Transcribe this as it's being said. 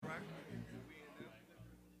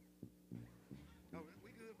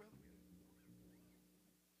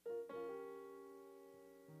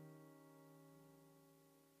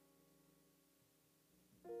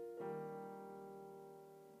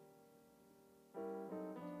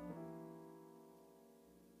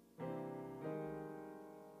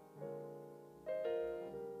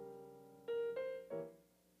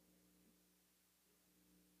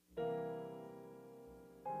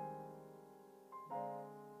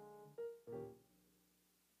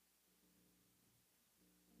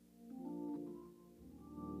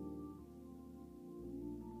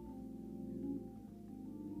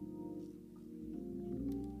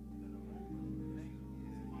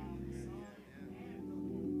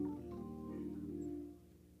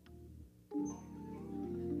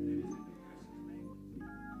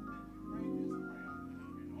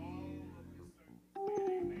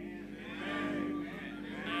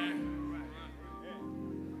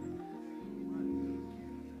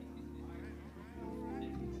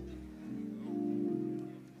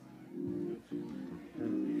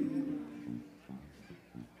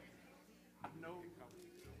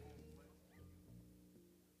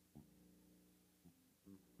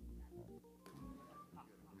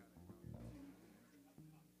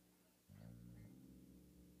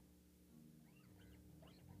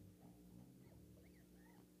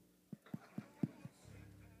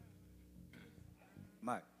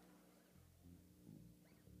Mike.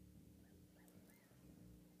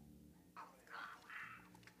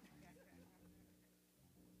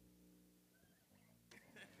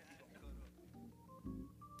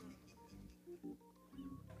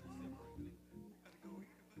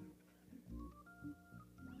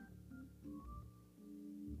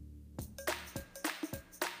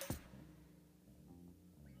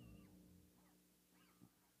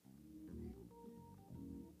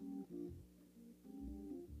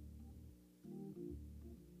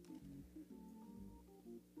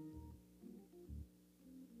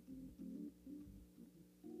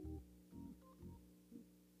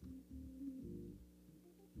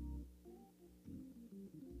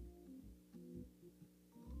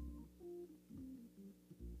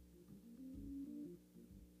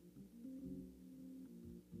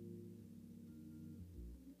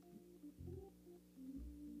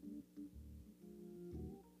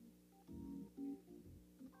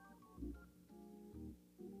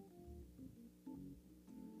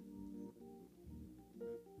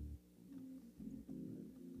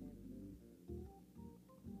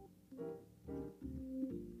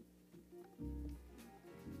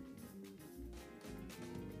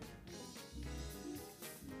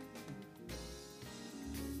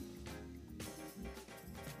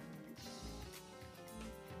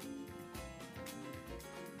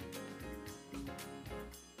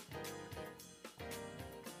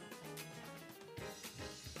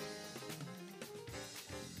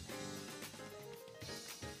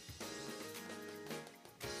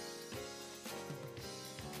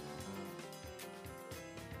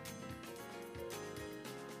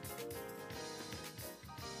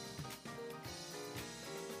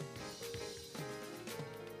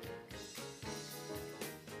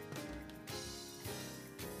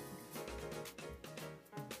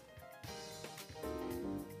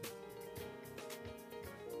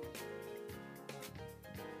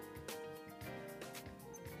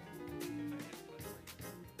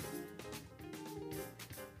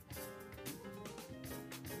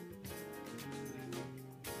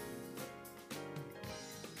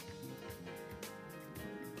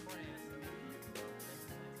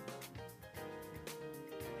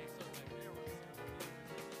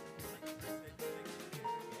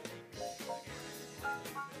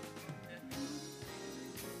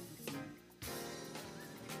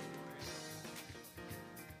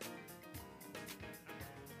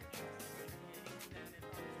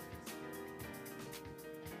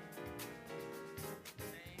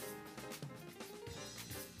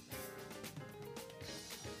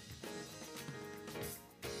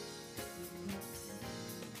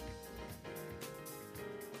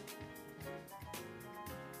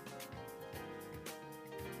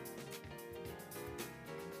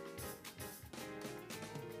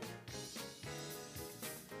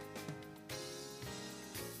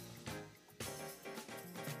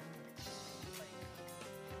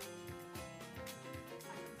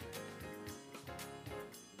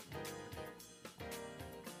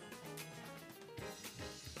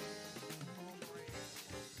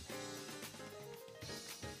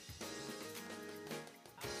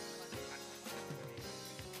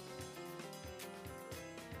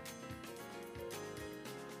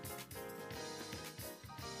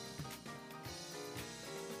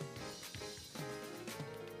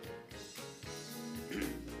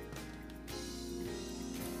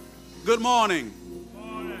 Good morning.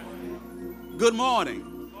 Good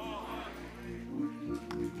morning.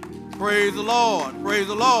 Praise the Lord. Praise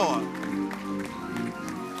the Lord.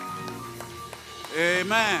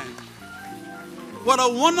 Amen. What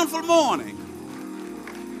a wonderful morning.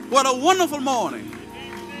 What a wonderful morning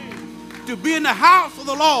to be in the house of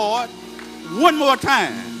the Lord one more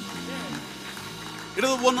time. It is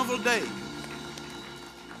a wonderful day.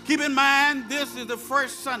 Keep in mind, this is the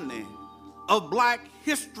first Sunday of Black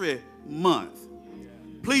History Month.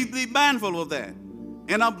 Please be mindful of that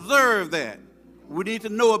and observe that. We need to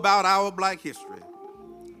know about our Black history.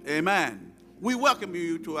 Amen. We welcome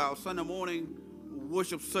you to our Sunday morning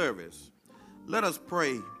worship service. Let us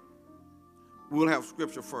pray. We'll have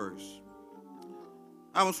scripture first.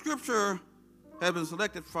 Our scripture has been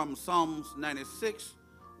selected from Psalms 96,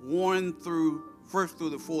 1st through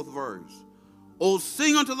the 4th verse. Oh,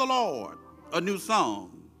 sing unto the Lord a new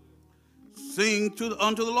song. Sing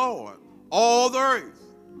unto the Lord, all the earth.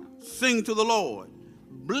 Sing to the Lord.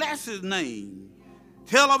 Bless his name.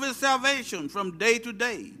 Tell of his salvation from day to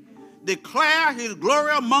day. Declare his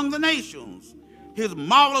glory among the nations, his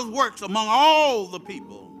marvelous works among all the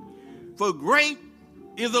people. For great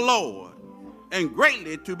is the Lord, and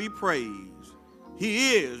greatly to be praised.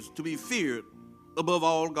 He is to be feared above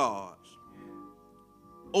all gods.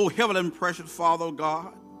 O heavenly and precious Father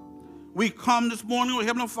God, we come this morning, O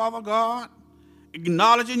heavenly Father God,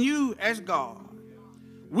 acknowledging you as God.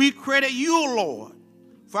 We credit you, O Lord,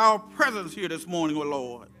 for our presence here this morning, O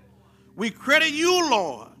Lord. We credit you,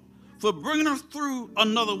 Lord, for bringing us through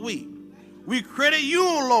another week. We credit you,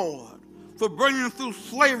 O Lord, for bringing us through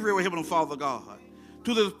slavery, O Heavenly Father God,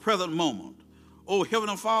 to this present moment. O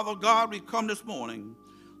Heavenly Father God, we come this morning.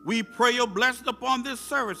 We pray your blessing upon this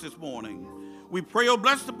service this morning. We pray your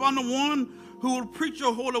blessing upon the one who will preach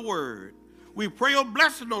your holy word. We pray your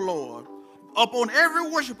blessing, O Lord, upon every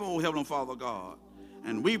worshiper, O Heavenly Father God.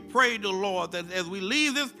 And we pray, the Lord, that as we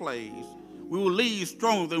leave this place, we will leave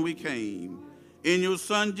stronger than we came. In your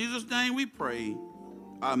Son, Jesus' name, we pray.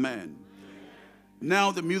 Amen.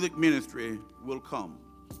 Now the music ministry will come.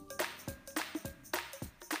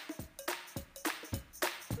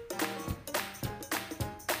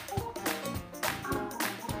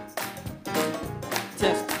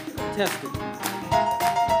 Test it.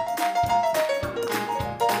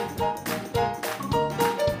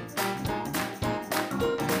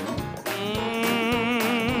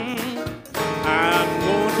 I'm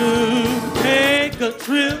going to take a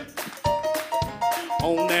trip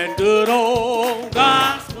on that good old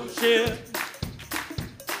gospel ship,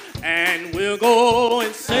 and we'll go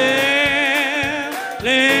and sailing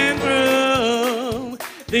through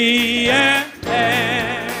the air.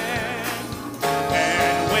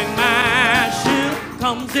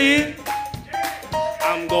 Comes in,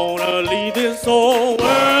 I'm gonna leave this old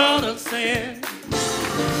world of sin,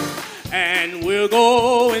 and we're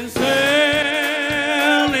going sailing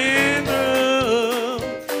through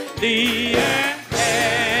the air.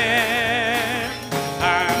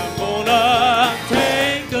 I'm gonna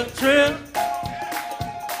take a trip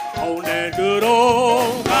on that good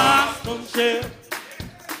old gospel ship,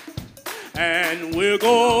 and we're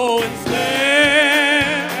going sailing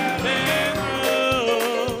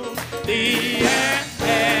the air.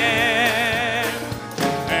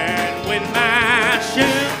 And when my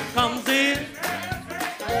ship comes in,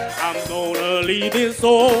 I'm gonna leave this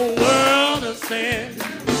old world of sin,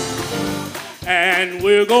 and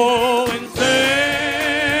we're going sailing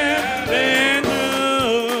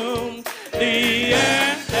through the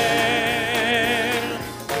air.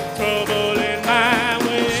 Trouble in my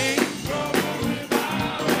way,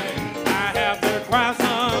 I have to cry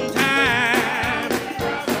sometimes.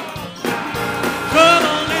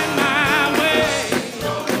 Trouble in my way,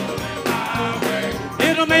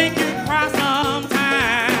 it'll make you cry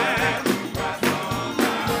sometime.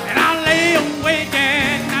 And I lay awake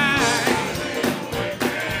at night,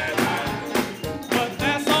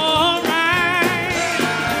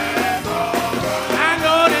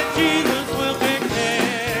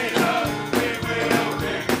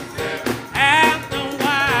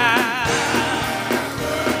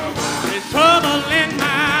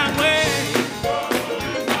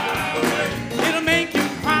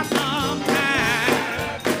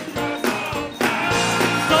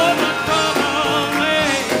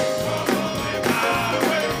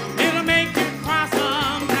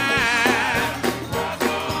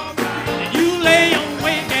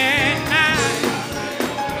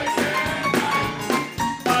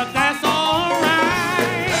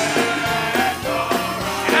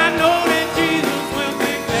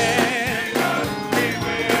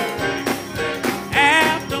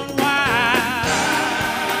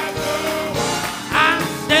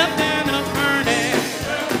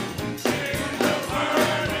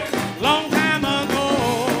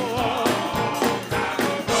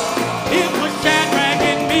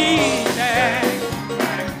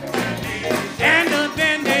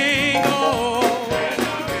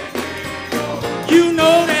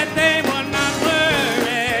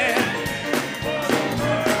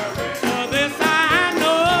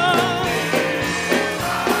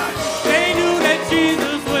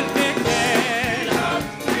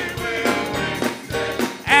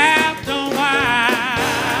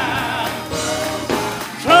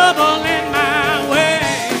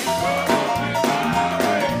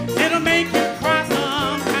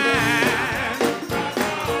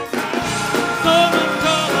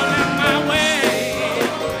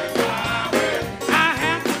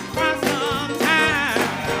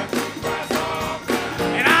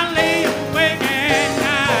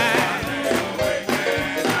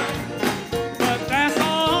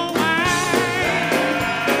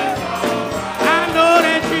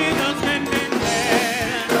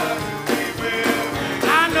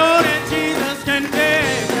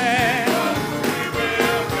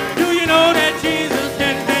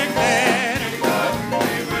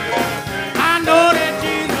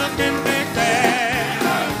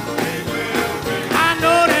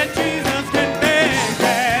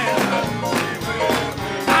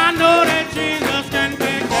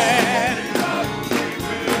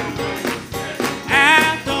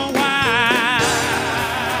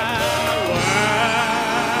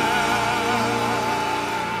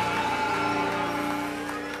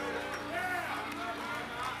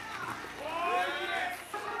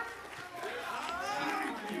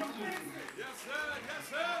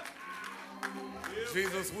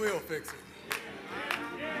 Grace will fix it.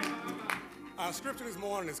 Our scripture this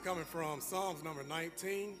morning is coming from Psalms number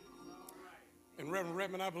 19. And Reverend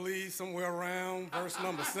Redmond, I believe, somewhere around verse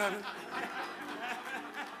number 7,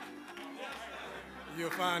 you'll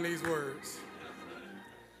find these words.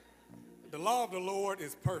 The law of the Lord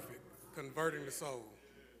is perfect, converting the soul.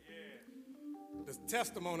 The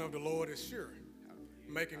testimony of the Lord is sure,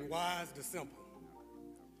 making wise the simple.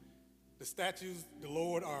 The statutes of the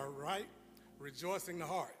Lord are right, rejoicing the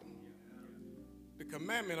heart. The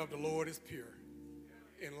commandment of the Lord is pure,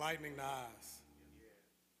 enlightening the eyes.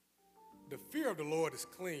 The fear of the Lord is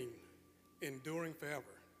clean, enduring forever.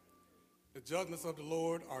 The judgments of the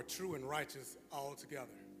Lord are true and righteous altogether.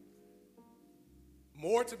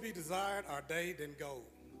 More to be desired are they than gold,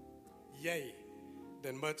 yea,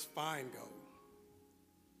 than much fine gold.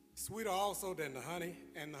 Sweeter also than the honey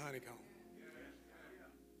and the honeycomb.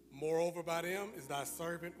 Moreover, by them is thy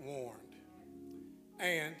servant warned,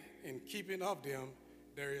 and in keeping of them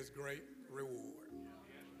there is great reward.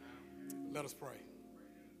 Let us pray.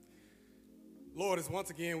 Lord, as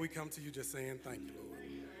once again we come to you just saying thank you, Lord.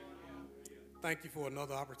 Thank you for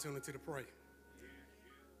another opportunity to pray.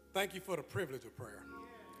 Thank you for the privilege of prayer.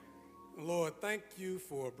 Lord, thank you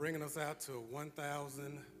for bringing us out to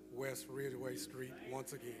 1000 West Ridgeway Street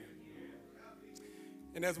once again.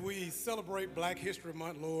 And as we celebrate Black History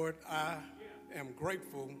Month, Lord, I am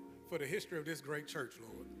grateful for the history of this great church,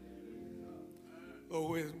 Lord.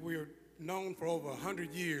 Lord, we're known for over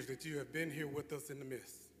 100 years that you have been here with us in the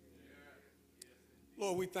midst.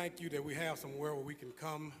 Lord, we thank you that we have somewhere where we can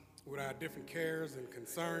come with our different cares and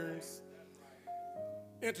concerns,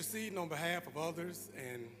 interceding on behalf of others,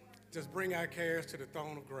 and just bring our cares to the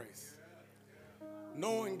throne of grace,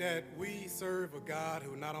 knowing that we serve a God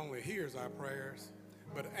who not only hears our prayers,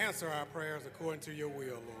 but answer our prayers according to your will,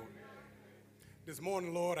 Lord. This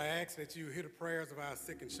morning, Lord, I ask that you hear the prayers of our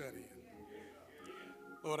sick and shut in.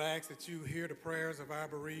 Lord, I ask that you hear the prayers of our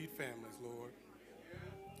bereaved families, Lord.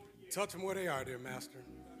 Touch them where they are, dear Master.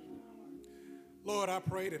 Lord, I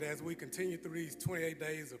pray that as we continue through these 28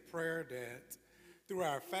 days of prayer, that through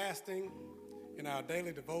our fasting and our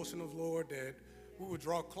daily devotionals, Lord, that we will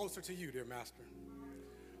draw closer to you, dear Master.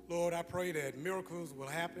 Lord, I pray that miracles will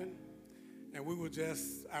happen and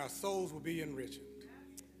our souls will be enriched.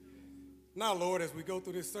 Now, Lord, as we go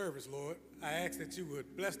through this service, Lord, I ask that you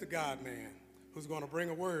would bless the God-man who's going to bring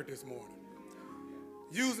a word this morning.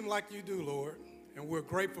 Use him like you do, Lord, and we're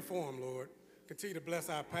grateful for him, Lord. Continue to bless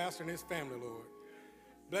our pastor and his family, Lord.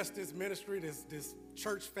 Bless this ministry, this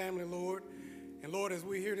church family, Lord. And Lord, as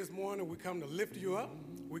we're here this morning, we come to lift you up.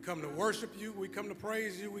 We come to worship you. We come to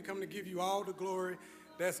praise you. We come to give you all the glory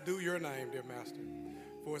that's due your name, dear Master.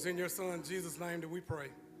 For it's in your Son, Jesus' name, that we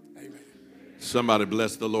pray. Amen. Somebody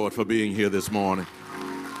bless the Lord for being here this morning.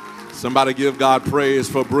 Somebody give God praise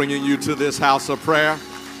for bringing you to this house of prayer.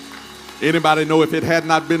 Anybody know if it had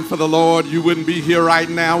not been for the Lord, you wouldn't be here right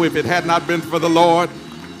now? If it had not been for the Lord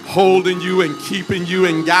holding you and keeping you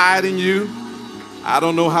and guiding you? I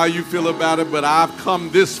don't know how you feel about it, but I've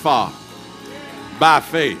come this far by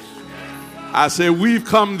faith. I said we've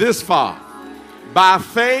come this far by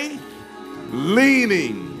faith,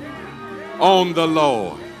 leaning on the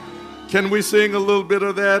Lord. Can we sing a little bit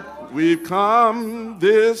of that? We've come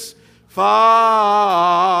this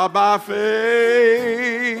far by faith,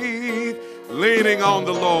 leaning on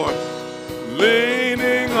the Lord,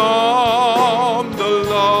 leaning on the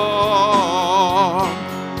Lord,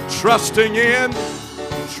 trusting in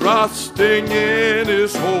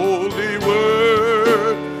his holy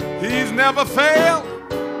word. He's never failed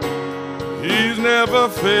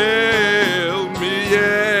me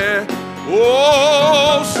yet.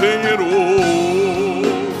 Oh, sing it,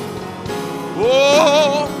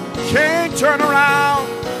 oh, can't turn around.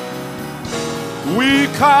 We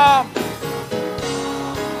come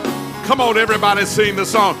on, everybody sing the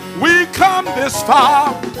song. We come this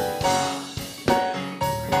far.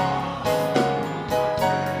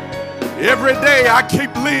 Every day I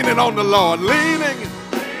keep leaning on the Lord, leaning.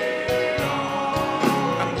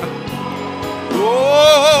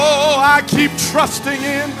 Oh, I keep trusting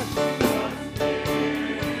in.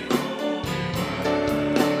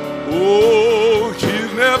 Oh,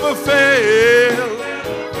 he's never failed.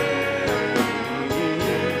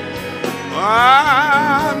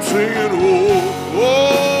 I'm singing,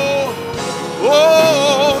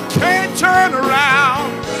 oh, can't turn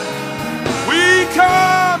around. We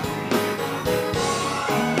come,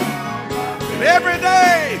 and every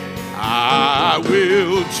day I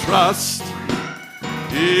will trust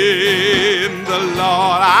in the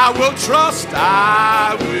Lord. I will trust,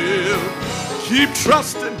 I will keep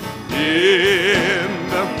trusting in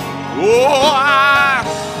the, oh,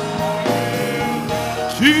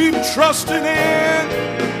 keep trusting in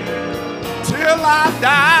till I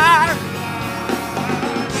die.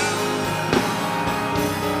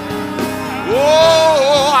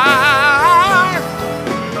 Oh, I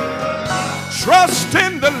trust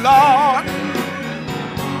in the Lord.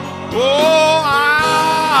 Oh,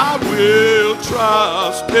 I will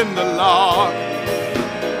trust in the Lord.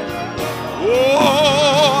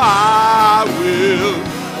 Oh, I will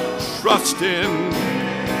trust Him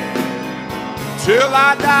till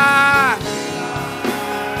I die.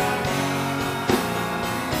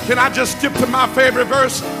 Can I just skip to my favorite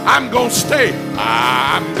verse? I'm gonna stay.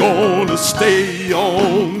 I'm gonna stay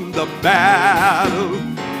on the battle.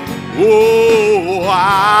 Oh,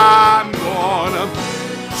 I'm gonna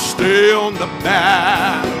stay on the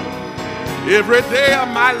battle every day of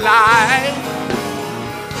my life.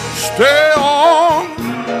 Stay on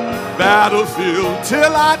battlefield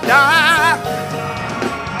till I die.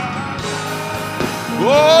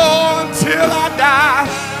 Oh, until I die,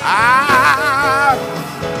 I'm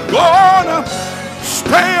gonna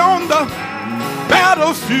stay on the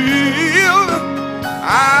battlefield.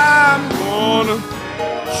 I'm gonna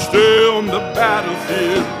stay on the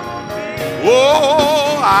battlefield.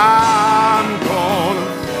 Oh, I'm gonna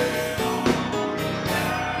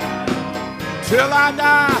till I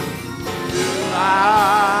die. Till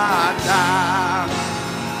I die.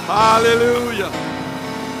 Hallelujah.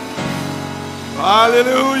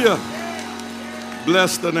 Hallelujah.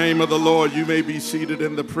 Bless the name of the Lord. You may be seated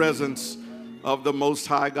in the presence of the Most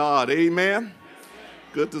High God. Amen.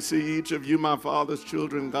 Good to see each of you, my Father's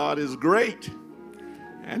children. God is great,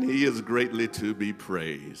 and He is greatly to be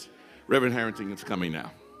praised. Reverend Harrington is coming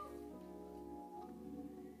now.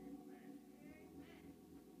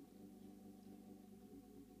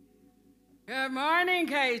 Good morning,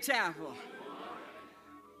 Cade Chapel.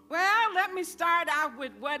 Well, let me start out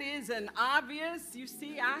with what is an obvious. You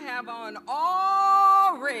see, I have on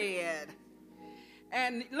all red.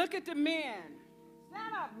 And look at the men.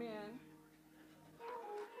 Stand up, men.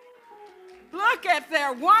 Look at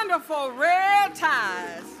their wonderful red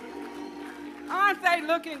ties. Aren't they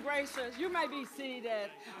looking gracious? You may be seated.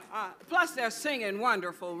 Plus, they're singing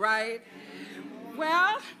wonderful, right?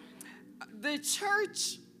 Well, the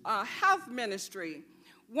church health ministry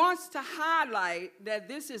wants to highlight that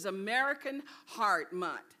this is American Heart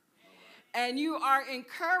Month. And you are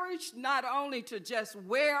encouraged not only to just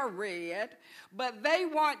wear red, but they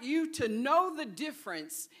want you to know the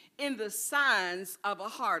difference in the signs of a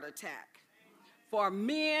heart attack for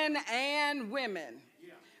men and women.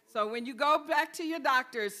 So when you go back to your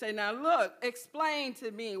doctor and say, now look, explain to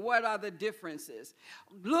me what are the differences.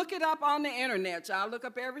 Look it up on the internet. Y'all look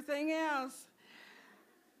up everything else.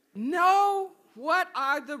 Know what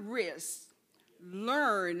are the risks.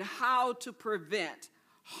 Learn how to prevent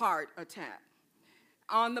heart attack.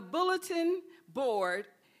 On the bulletin board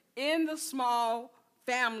in the small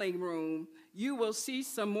family room, you will see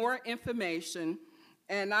some more information,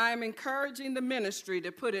 and I'm encouraging the ministry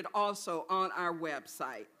to put it also on our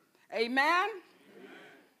website. Amen? Amen.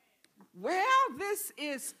 Well, this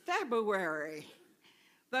is February,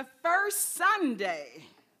 the first Sunday.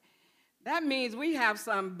 That means we have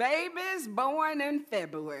some babies born in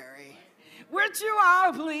February. Would you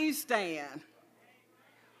all please stand?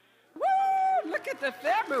 Woo! Look at the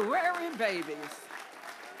February babies.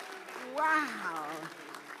 Wow.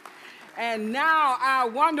 And now our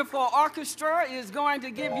wonderful orchestra is going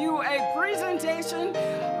to give you a presentation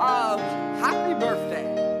of Happy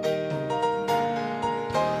Birthday.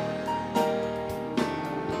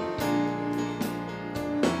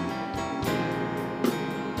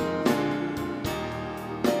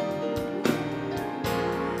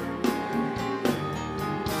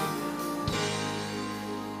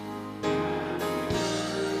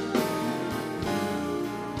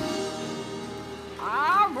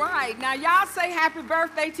 Now, y'all say happy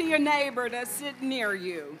birthday to your neighbor that's sitting near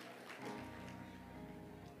you.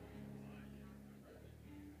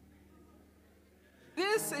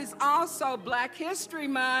 This is also Black History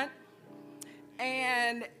Month.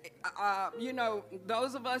 And, you know,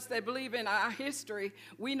 those of us that believe in our history,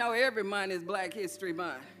 we know every month is Black History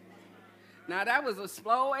Month. Now, that was a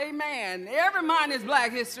slow amen. Every month is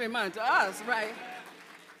Black History Month to us, right?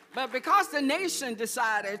 But because the nation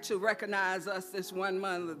decided to recognize us this one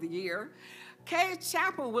month of the year, Cade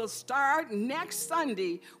Chapel will start next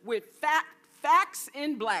Sunday with Facts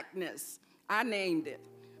in Blackness. I named it,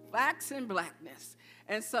 Facts in Blackness.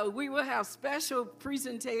 And so we will have special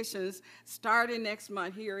presentations starting next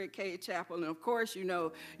month here at Cade Chapel. And of course, you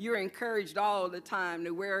know, you're encouraged all the time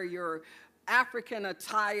to wear your African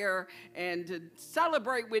attire and to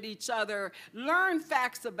celebrate with each other, learn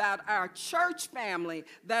facts about our church family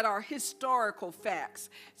that are historical facts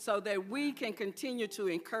so that we can continue to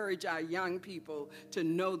encourage our young people to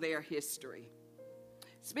know their history.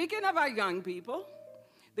 Speaking of our young people,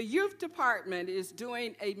 the youth department is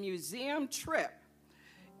doing a museum trip,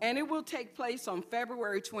 and it will take place on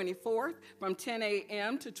February 24th from 10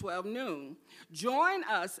 a.m. to 12 noon. Join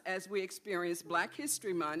us as we experience Black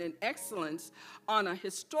History Month in excellence on a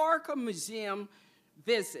historical museum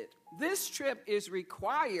visit. This trip is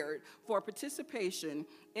required for participation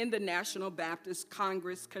in the National Baptist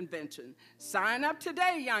Congress Convention. Sign up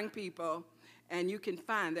today, young people, and you can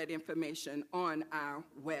find that information on our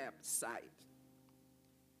website.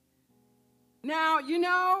 Now, you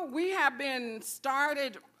know, we have been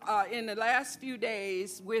started in the last few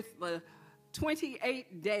days with the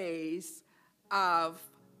 28 days of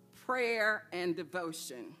prayer and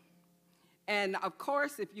devotion. And of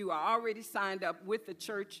course, if you are already signed up with the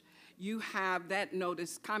church, you have that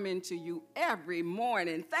notice coming to you every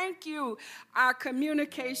morning. Thank you, our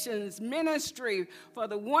communications ministry, for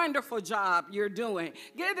the wonderful job you're doing.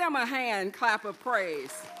 Give them a hand clap of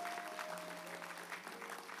praise.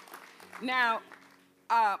 Now,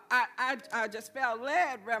 I just felt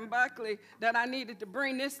led, Reverend Buckley, that I needed to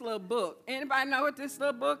bring this little book. Anybody know what this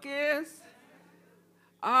little book is?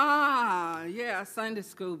 Yeah, Sunday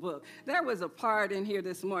school book. There was a part in here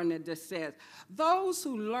this morning that just says, those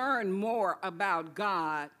who learn more about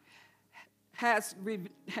God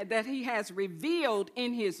that he has revealed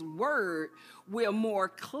in his word will more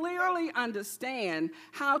clearly understand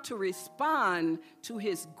how to respond to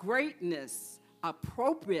his greatness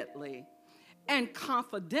appropriately and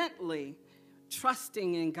confidently,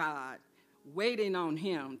 trusting in God, waiting on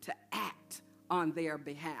him to act on their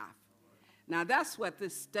behalf. Now, that's what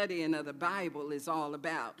this studying of the Bible is all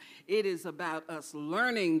about. It is about us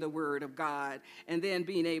learning the Word of God and then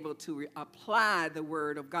being able to apply the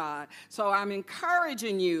Word of God. So I'm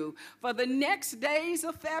encouraging you for the next days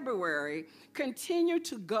of February, continue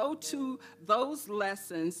to go to those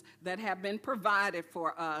lessons that have been provided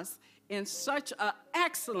for us in such an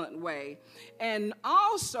excellent way, and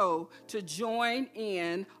also to join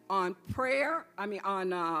in on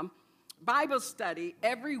Bible study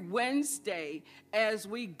every Wednesday as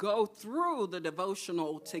we go through the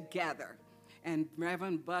devotional together. And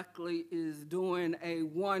Reverend Buckley is doing a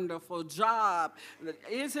wonderful job,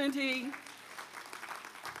 isn't he?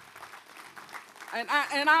 And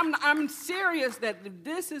I'm serious that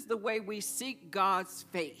this is the way we seek God's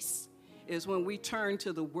face, is when we turn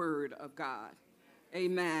to the Word of God.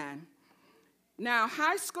 Amen. Now,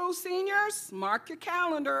 high school seniors, mark your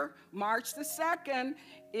calendar. March the 2nd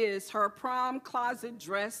is her prom closet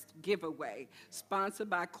dress giveaway, sponsored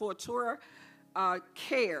by Couture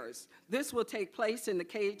Cares. This will take place in the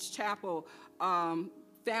Cade Chapel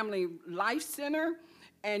Family Life Center,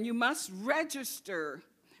 and you must register.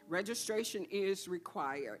 Registration is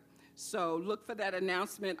required. So look for that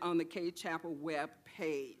announcement on the Cade Chapel web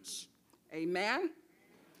page. Amen.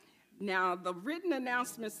 Now, the written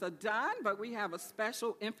announcements are done, but we have a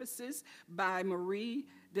special emphasis by Marie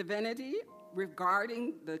Divinity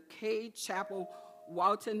regarding the Cade Chapel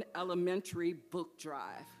Walton Elementary Book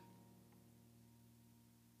Drive.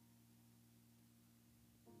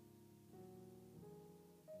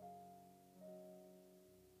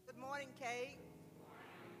 Good morning, Cade.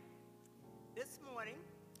 This morning,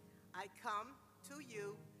 I come to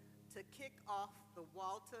you to kick off the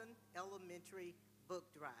Walton Elementary Book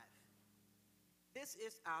Drive. This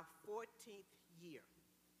is our 14th year.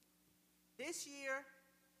 This year,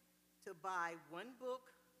 to buy one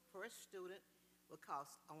book for a student will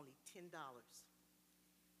cost only $10.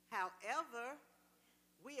 However,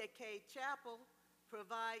 we at Cade Chapel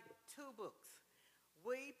provide 2 books.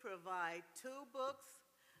 We provide 2 books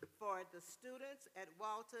for the students at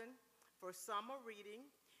Walton for summer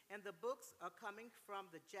reading, and the books are coming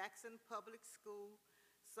from the Jackson Public School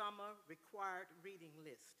Summer Required Reading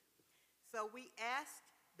List. So we ask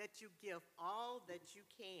that you give all that you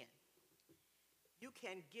can. You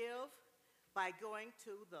can give by going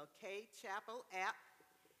to the Cade Chapel app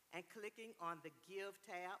and clicking on the Give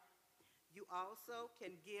tab. You also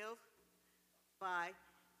can give by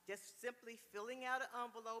just simply filling out an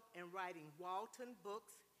envelope and writing Walton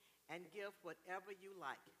Books and give whatever you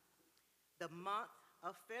like. The month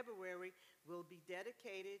of February will be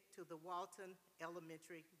dedicated to the Walton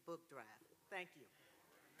Elementary Book Drive. Thank you.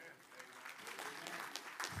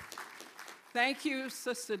 Thank you,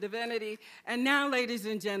 Sister Divinity. And now, ladies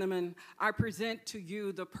and gentlemen, I present to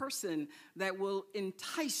you the person that will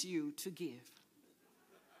entice you to give.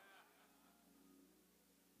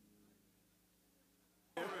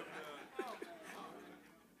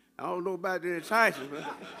 I don't know about the enticing, but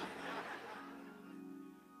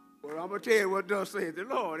well, I'm going to tell you what thus saith the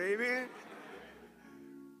Lord, amen?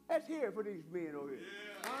 Let's hear it for these men over here.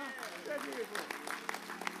 Let's hear it for them.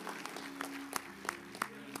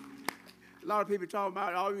 A lot of people talking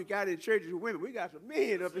about all we got in churches is women. We got some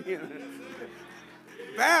men up here.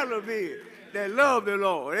 Valor men that love the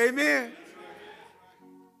Lord, amen?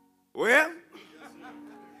 Well,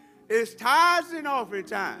 it's tithes and offering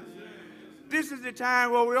time. This is the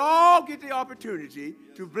time where we all get the opportunity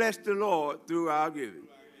to bless the Lord through our giving.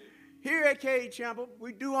 Here at Cade Chapel,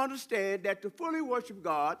 we do understand that to fully worship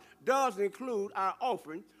God does include our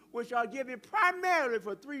offering, which are given primarily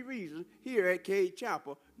for 3 reasons here at Cade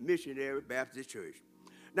Chapel Missionary Baptist Church.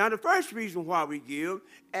 Now, the first reason why we give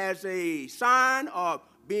as a sign of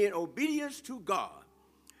being obedience to God.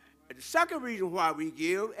 And the second reason why we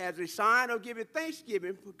give as a sign of giving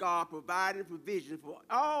thanksgiving for God providing provision for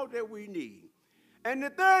all that we need. And the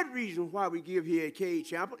third reason why we give here at Cade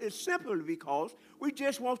Chapel is simply because we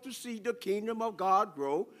just want to see the kingdom of God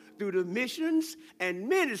grow through the missions and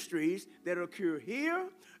ministries that occur here,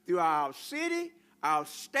 through our city, our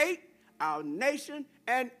state, our nation,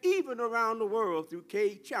 and even around the world through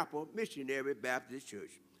Cade Chapel Missionary Baptist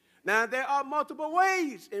Church. Now, there are multiple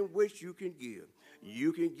ways in which you can give.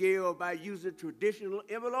 You can give by using traditional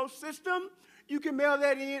envelope system. You can mail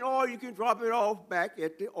that in, or you can drop it off back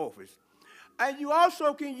at the office. And you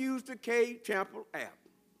also can use the Cade Chapel app.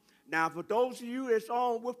 Now, for those of you that's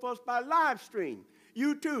on with us by live stream,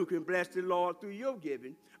 you too can bless the Lord through your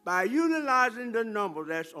giving by utilizing the number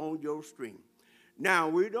that's on your screen. Now,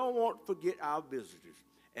 we don't want to forget our visitors,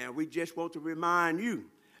 and we just want to remind you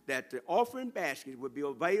that the offering basket will be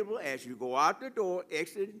available as you go out the door,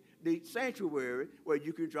 exiting the sanctuary, where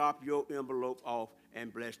you can drop your envelope off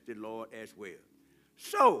and bless the Lord as well.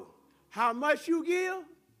 So, how much you give,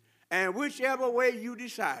 and whichever way you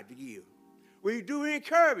decide to give, we do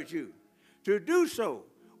encourage you to do so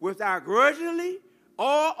without grudgingly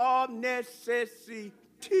or of necessity.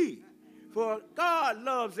 For God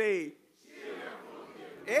loves a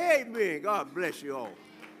amen. God bless you all.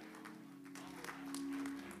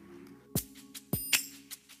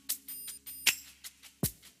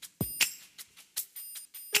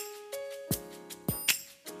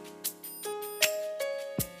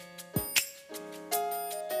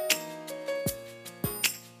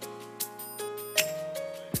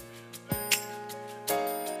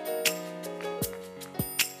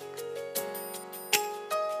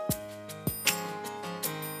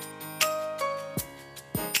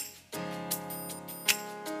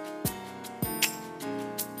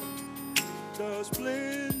 The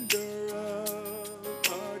splendor of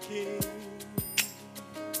our King,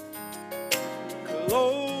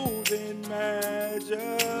 clothed in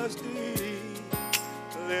majesty,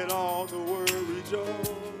 let all the world rejoice,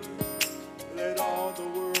 let all the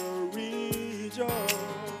world rejoice.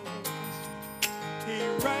 He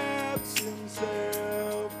wraps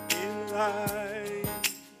himself in light,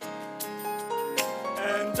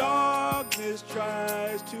 and darkness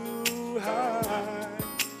tries to hide,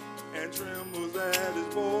 and trembles at his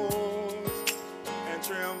voice, and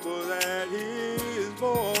trembles at his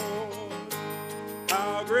voice.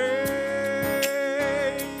 How great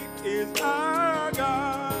is our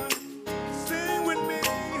God? Sing with me,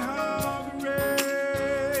 how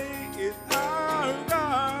great is our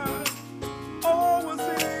God? Oh, we'll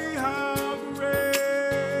sing how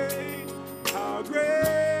great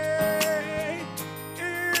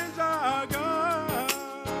is our God.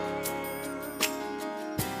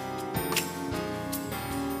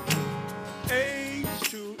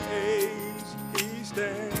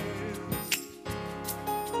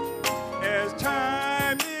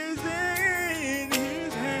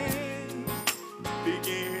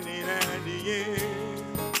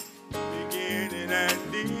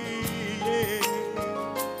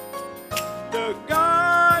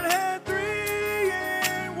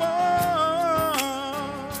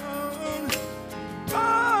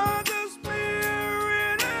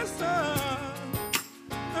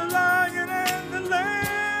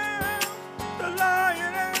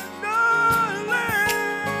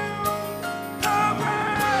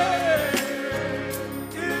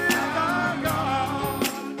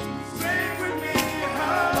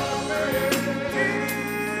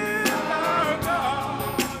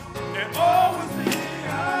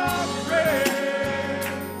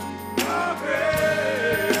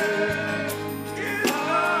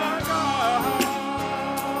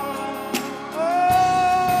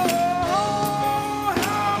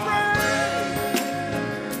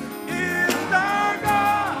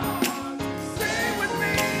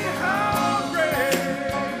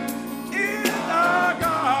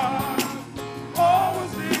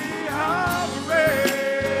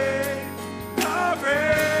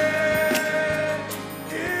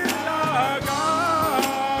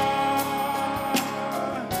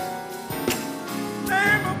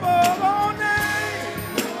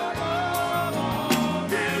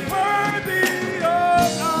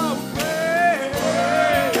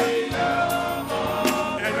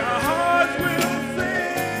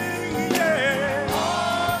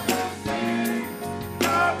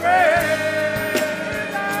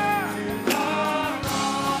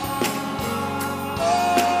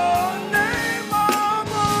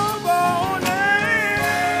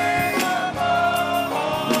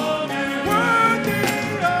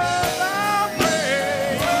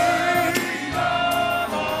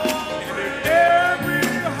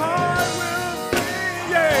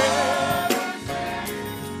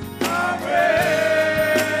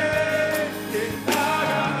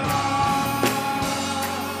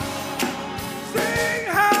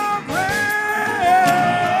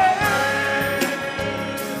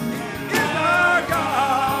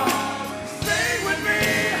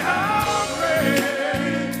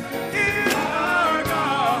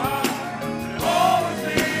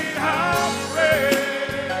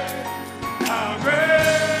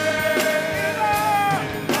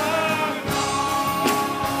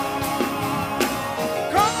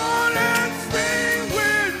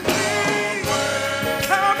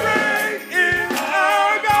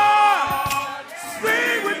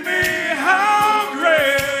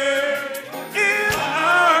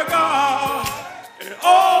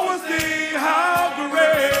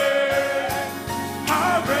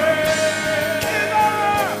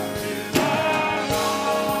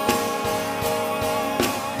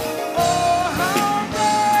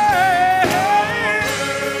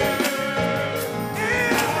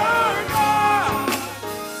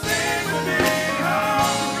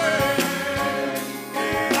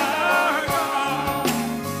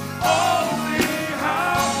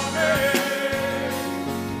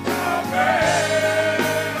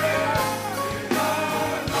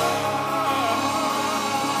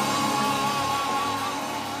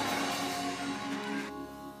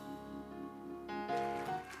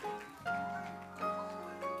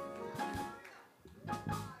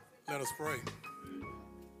 Let us pray.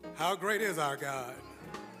 How great is our God?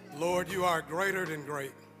 Lord, you are greater than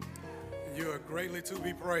great. And you are greatly to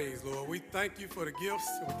be praised, Lord. We thank you for the gifts,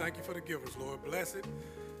 and we thank you for the givers, Lord. Bless it,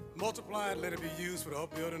 multiply it, let it be used for the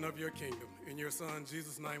upbuilding of your kingdom. In your Son,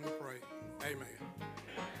 Jesus' name we pray. Amen.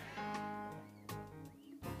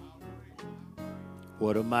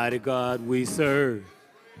 What a mighty God we serve.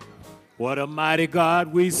 What a mighty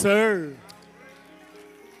God we serve.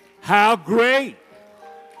 How great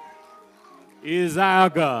is our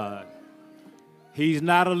God. He's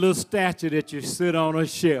not a little statue that you sit on a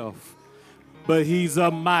shelf, but he's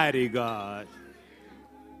a mighty God.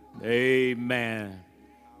 Amen.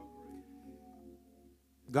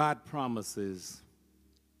 God promises.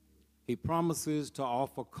 He promises to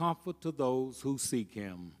offer comfort to those who seek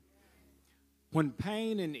him. When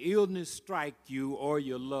pain and illness strike you or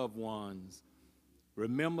your loved ones,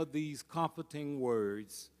 remember these comforting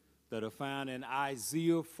words that are found in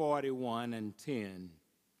Isaiah 41:10.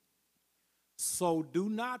 So do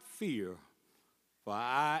not fear, for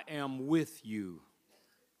I am with you.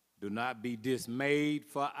 Do not be dismayed,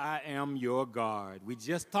 for I am your God. We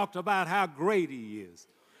just talked about how great he is.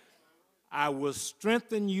 I will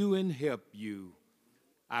strengthen you and help you.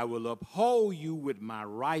 I will uphold you with my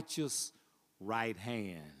righteous right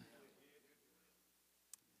hand.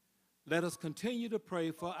 Let us continue to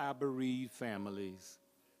pray for our bereaved families,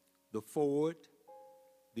 the Ford,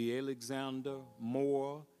 the Alexander,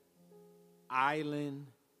 Moore, Island,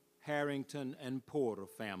 Harrington, and Porter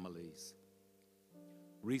families.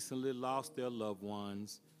 Recently lost their loved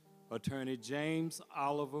ones, Attorney James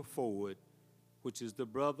Oliver Ford, which is the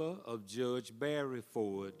brother of Judge Barry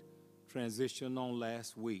Ford, transitioned on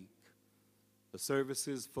last week. The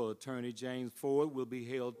services for Attorney James Ford will be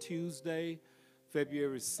held Tuesday,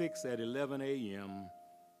 February 6th at 11 a.m.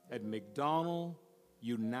 at McDonald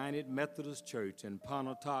United Methodist Church in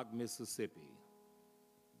Pontotoc, Mississippi.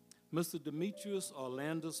 Mr. Demetrius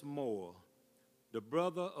Orlandus Moore, the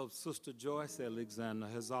brother of Sister Joyce Alexander,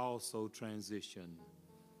 has also transitioned.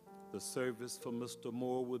 The service for Mr.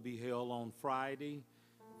 Moore will be held on Friday,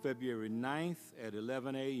 February 9th at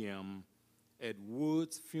 11 a.m. at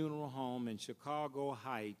Woods Funeral Home in Chicago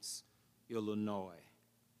Heights, Illinois.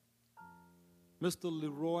 Mr.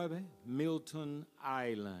 Leroy Milton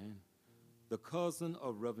Island, the cousin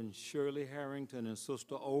of Reverend Shirley Harrington and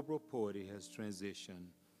Sister Obra Porty, has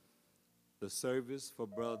transitioned. The service for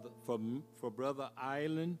Brother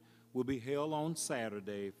Island will be held on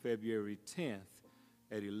Saturday, February 10th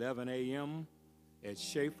at 11 a.m. at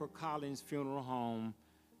Schaefer Collins Funeral Home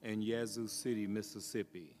in Yazoo City,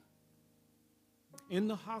 Mississippi. In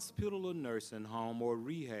the hospital or nursing home or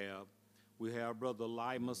rehab, we have Brother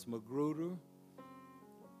Limus Magruder,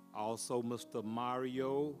 also Mr.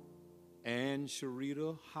 Mario and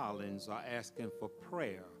Sharita Hollins are asking for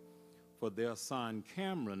prayer for their son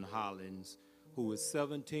Cameron Hollins, who is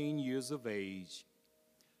 17 years of age,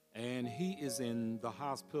 and he is in the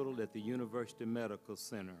hospital at the University Medical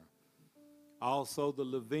Center. Also, the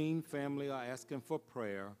Levine family are asking for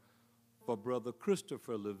prayer for Brother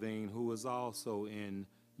Christopher Levine, who is also in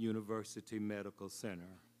University Medical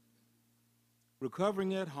Center.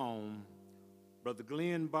 Recovering at home, Brother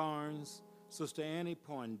Glenn Barnes, Sister Annie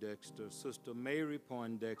Poindexter, Sister Mary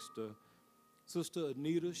Poindexter, Sister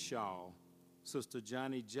Anita Shaw, Sister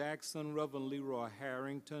Johnny Jackson, Reverend Leroy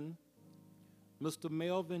Harrington, Mr.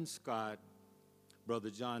 Melvin Scott, Brother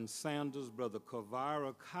John Sanders, Brother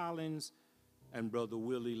Kavara Collins, and Brother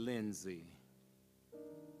Willie Lindsay.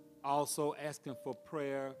 Also asking for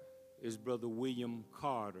prayer is Brother William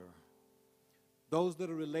Carter. Those that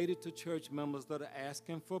are related to church members that are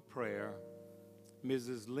asking for prayer: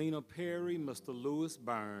 Mrs. Lena Perry, Mr. Lewis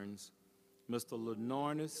Burns, Mr.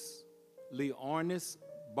 Leornis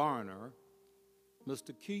Barner,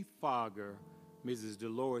 Mr. Keith Fogger, Mrs.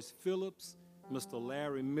 Dolores Phillips, Mr.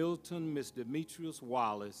 Larry Milton, Ms. Demetrius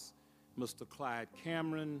Wallace, Mr. Clyde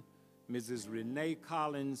Cameron, Mrs. Renee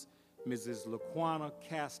Collins, Mrs. Laquana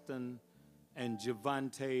Caston, and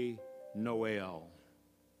Javante Noel.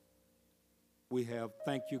 We have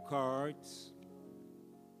thank you cards.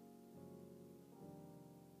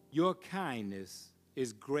 Your kindness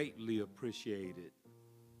is greatly appreciated.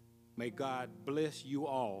 May God bless you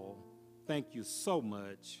all. Thank you so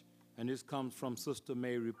much. And this comes from Sister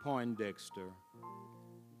Mary Poindexter.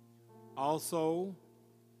 Also,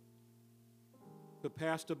 to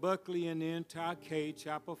Pastor Buckley and the entire Cade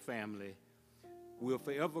Chapel family, we're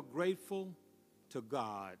forever grateful to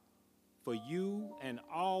God for you and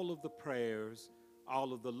all of the prayers,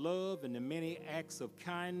 all of the love, and the many acts of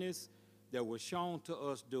kindness that were shown to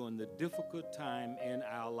us during the difficult time in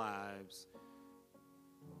our lives.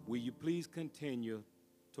 Will you please continue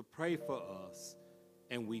to pray for us,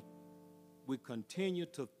 and we continue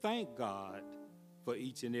to thank God for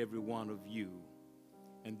each and every one of you.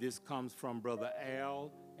 And this comes from Brother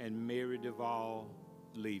Al and Mary Duvall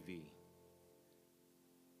Levy.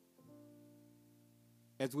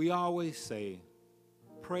 As we always say,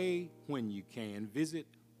 pray when you can, visit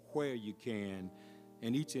where you can,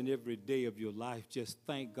 and each and every day of your life, just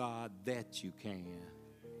thank God that you can.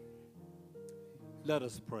 Let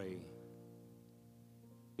us pray.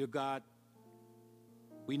 Dear God,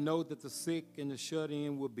 we know that the sick and the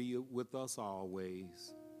shut-in will be with us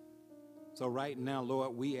always. So right now,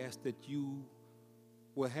 Lord, we ask that you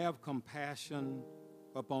will have compassion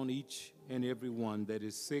upon each and every one that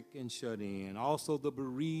is sick and shut in. Also the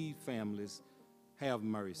bereaved families, have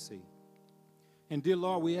mercy. And dear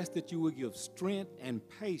Lord, we ask that you will give strength and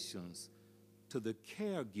patience to the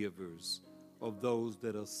caregivers of those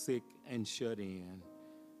that are sick and shut in.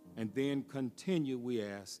 And then continue, we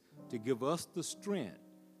ask, to give us the strength,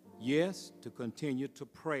 yes, to continue to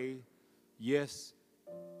pray, yes,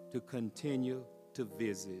 to continue to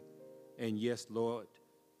visit, and yes, Lord,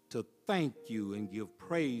 to thank you and give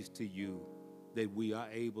praise to you that we are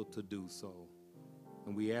able to do so.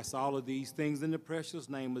 And we ask all of these things in the precious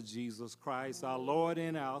name of Jesus Christ, our Lord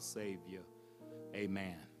and our Savior.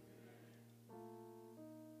 Amen.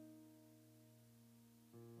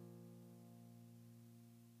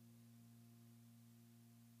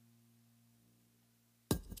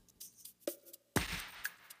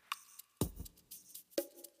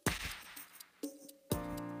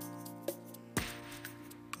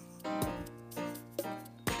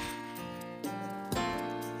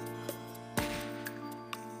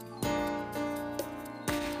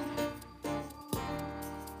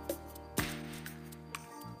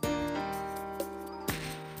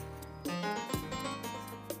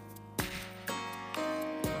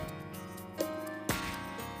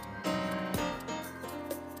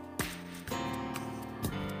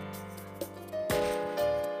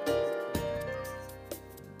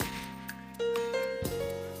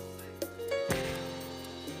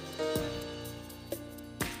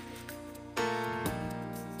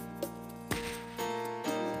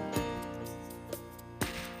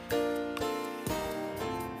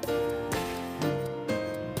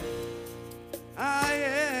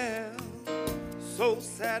 So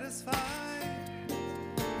satisfied,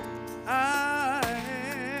 I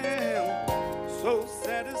am so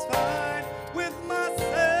satisfied with my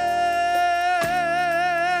Savior.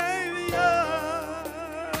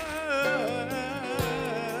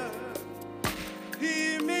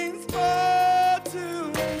 He means more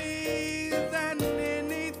to me than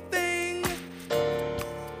anything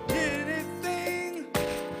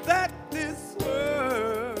that this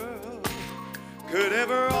world could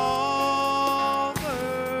ever offer.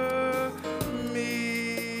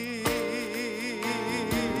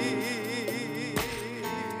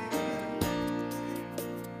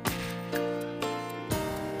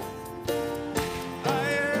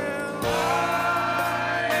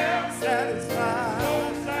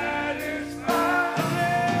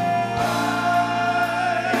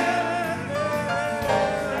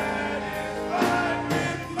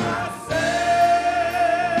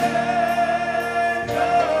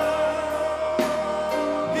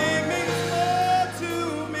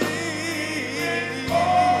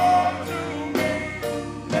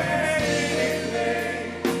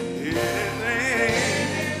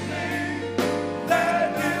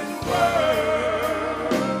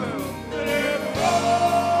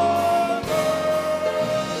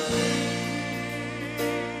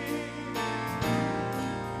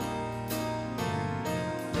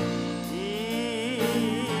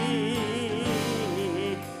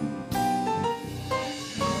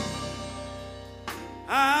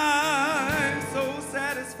 I'm so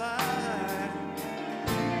satisfied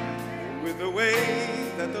with the way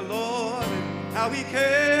that the Lord, how He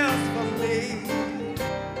cares for me.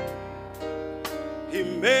 He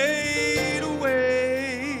made a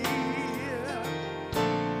way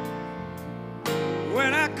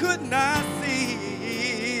when I could not see.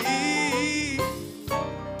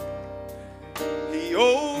 He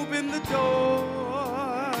opened the door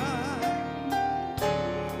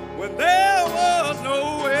when there was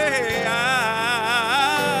no way out.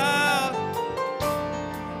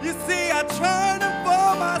 You see, I tried Him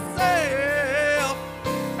for myself,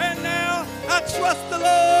 and now I trust the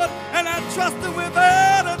Lord, and I trust Him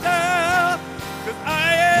without a doubt, 'cause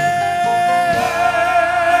I am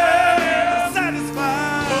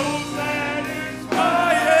satisfied. So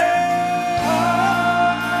satisfied.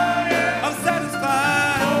 I'm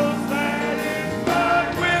satisfied. So satisfied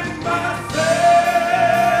with myself.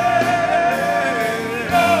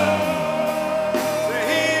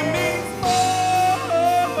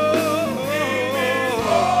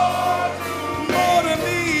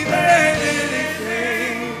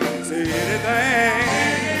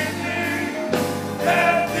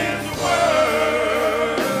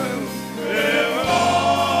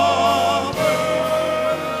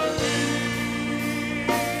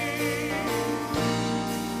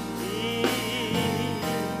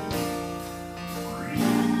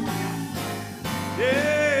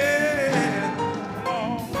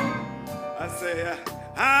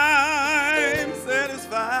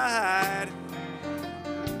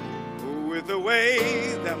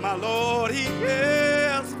 My Lord, He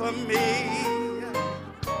cares for me.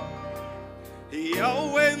 He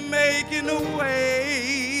always making a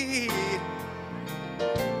way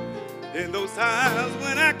in those times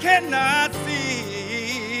when I cannot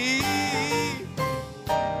see.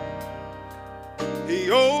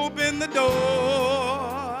 He opened the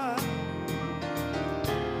door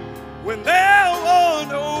when there was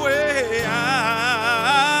no way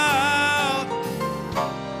out.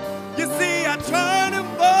 You see, I tried Him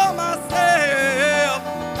for myself,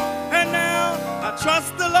 and now I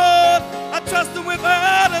trust the Lord. I trust Him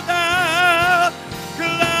without a doubt.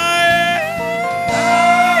 'Cause I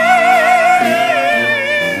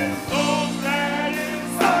am so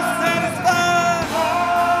satisfied.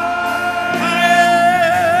 I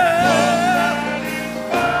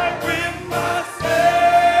am with my Savior.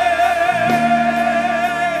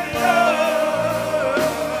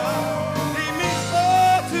 He means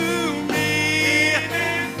more to me,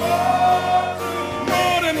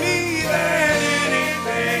 more to me than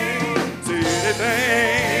anything, to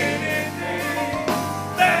anything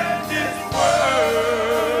that this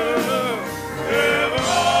world ever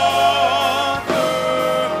offered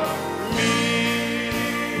me.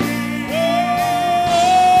 Oh,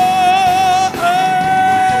 I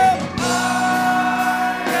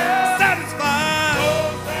am satisfied.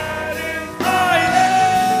 I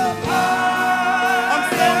am. I'm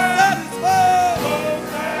so satisfied.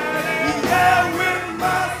 Yeah, with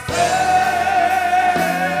my Savior.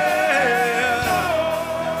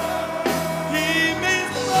 He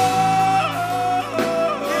means more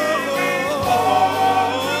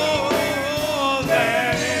than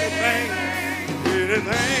anything,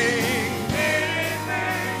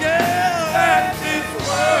 yeah, that this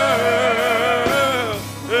world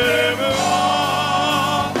ever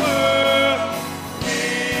offered me.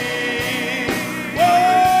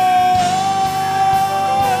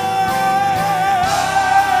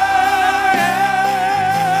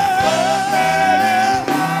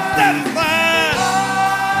 Satisfied.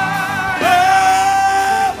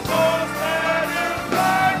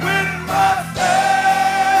 With my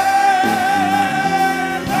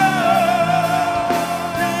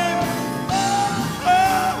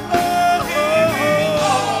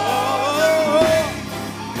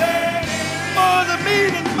more than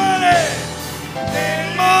meat and money,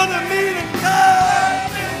 more than meat and God,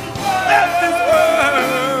 that this world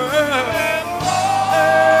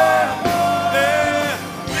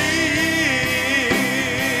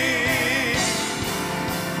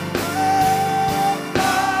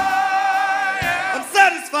I'm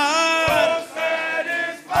satisfied.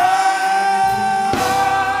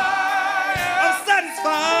 I'm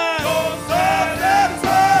satisfied. So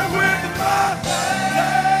satisfied with my Savior.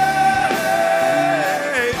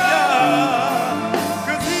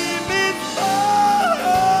 'Cause He means more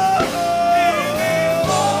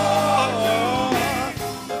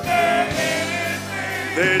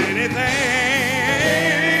than anything,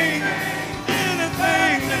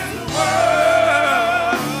 anything this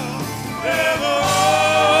world ever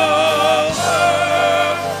offered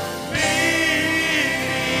me.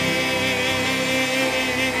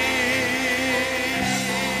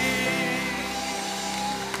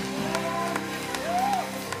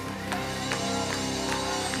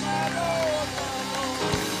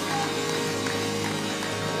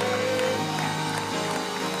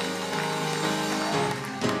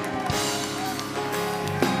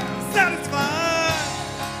 Satisfied.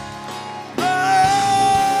 Oh,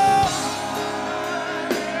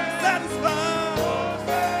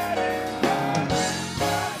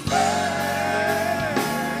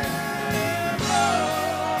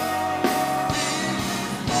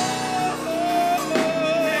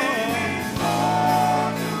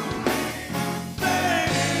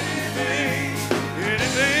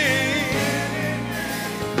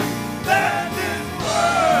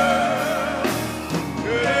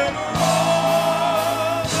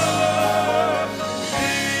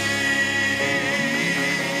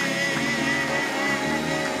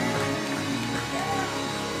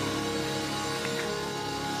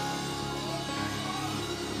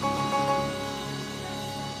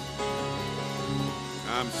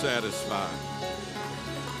 I'm satisfied.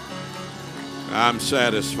 I'm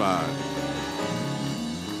satisfied.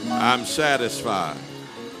 I'm satisfied.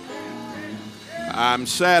 I'm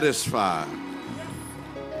satisfied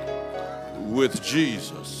with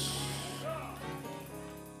Jesus.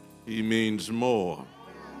 He means more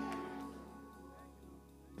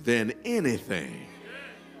than anything,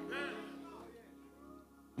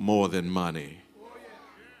 more than money,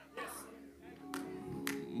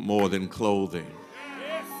 more than clothing,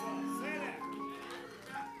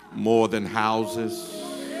 more than houses,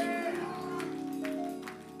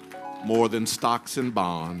 more than stocks and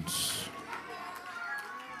bonds,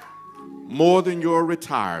 more than your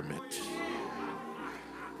retirement.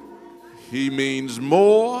 He means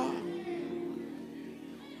more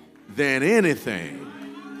than anything.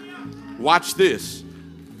 Watch this,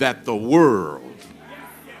 that the world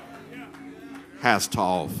has to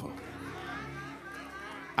offer.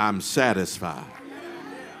 I'm satisfied.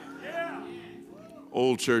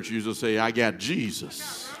 Old church used to say, I got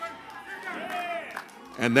Jesus,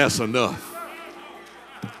 and that's enough.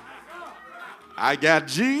 I got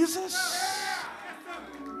Jesus,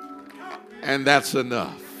 and that's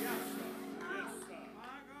enough.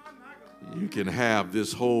 You can have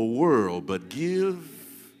this whole world, but give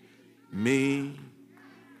me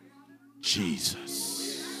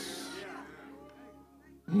Jesus.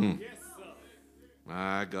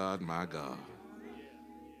 My God, my God.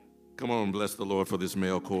 Come on, bless the Lord for this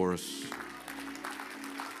male chorus.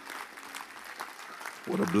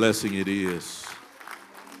 What a blessing it is.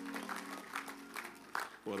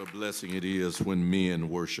 What a blessing it is when men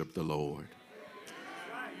worship the Lord.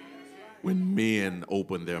 When men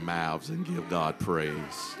open their mouths and give God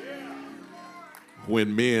praise.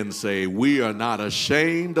 When men say, we are not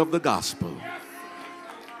ashamed of the gospel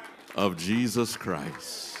of Jesus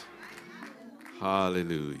Christ.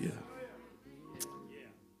 Hallelujah.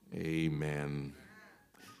 Amen.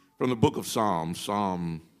 From the book of Psalms,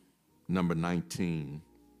 Psalm number 19.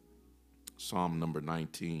 Psalm number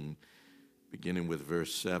 19, beginning with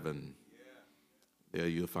verse 7. There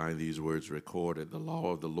you'll find these words recorded. The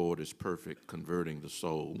law of the Lord is perfect, converting the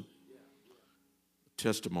soul. The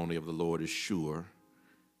testimony of the Lord is sure,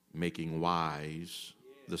 making wise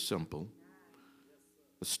the simple.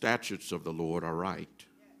 The statutes of the Lord are right,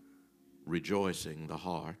 rejoicing the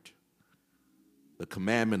heart. The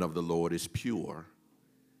commandment of the Lord is pure,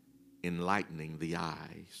 enlightening the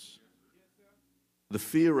eyes. The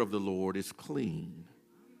fear of the Lord is clean,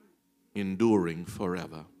 enduring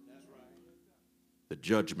forever. The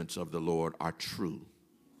judgments of the Lord are true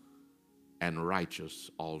and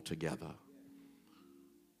righteous altogether.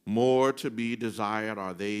 More to be desired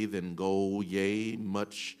are they than gold, yea,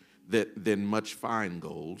 than much fine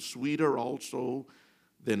gold, sweeter also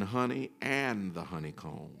than honey and the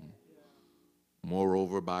honeycomb.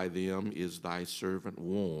 Moreover, by them is thy servant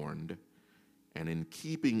warned, and in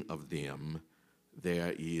keeping of them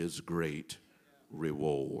there is great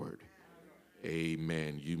reward.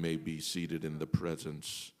 Amen. You may be seated in the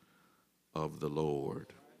presence of the Lord.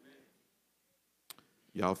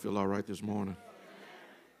 Y'all feel all right this morning?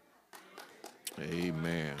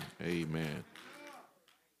 Amen. Amen.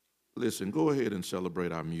 Listen, go ahead and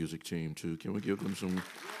celebrate our music team too. Can we give them some?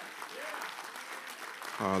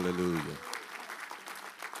 Hallelujah.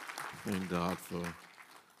 Thank God for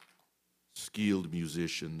skilled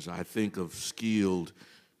musicians. I think of skilled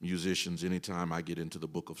musicians anytime I get into the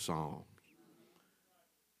book of Psalms.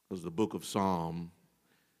 Because the book of Psalms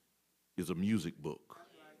is a music book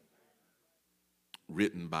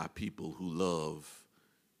written by people who love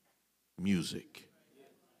music.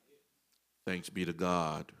 Thanks be to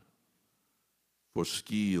God for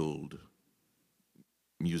skilled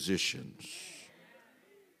musicians.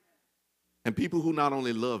 And people who not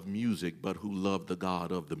only love music, but who love the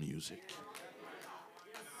God of the music.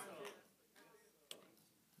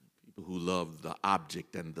 People who love the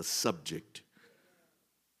object and the subject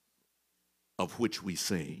of which we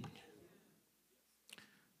sing. I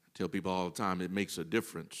tell people all the time, it makes a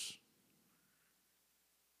difference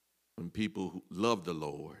when people who love the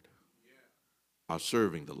Lord are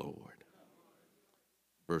serving the Lord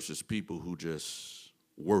versus people who just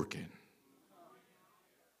working.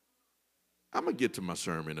 I'm going to get to my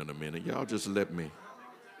sermon in a minute. Y'all just let me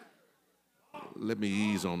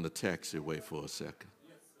ease on the taxiway for a second.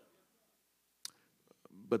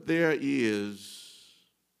 But there is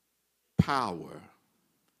power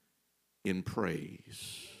in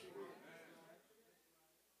praise.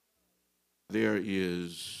 There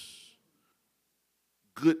is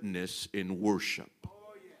goodness in worship.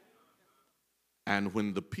 And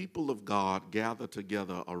when the people of God gather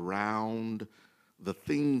together around the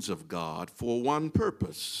things of God for one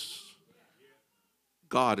purpose,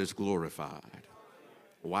 God is glorified.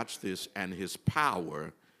 Watch this, and his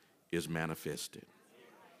power is manifested.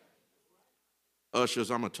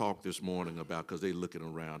 Ushers, I'm going to talk this morning about, because they're looking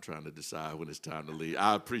around trying to decide when it's time to leave.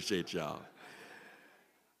 I appreciate y'all.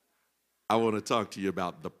 I want to talk to you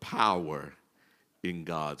about the power in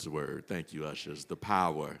God's word. Thank you, ushers. The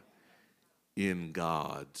power in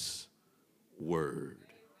God's word.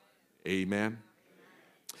 Amen.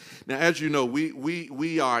 Now, as you know,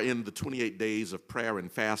 we are in the 28 days of prayer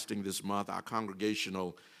and fasting this month. Our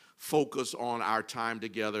congregational focus on our time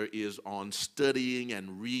together is on studying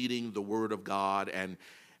and reading the Word of God, and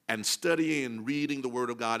studying and reading the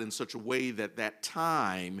Word of God in such a way that that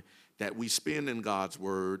time that we spend in God's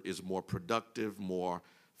Word is more productive, more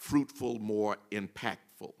fruitful, more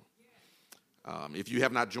impactful. If you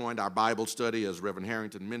have not joined our Bible study, as Reverend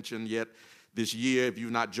Harrington mentioned yet this year, if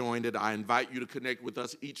you've not joined it, I invite you to connect with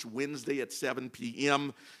us each Wednesday at 7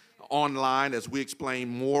 p.m. online as we explain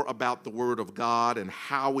more about the Word of God and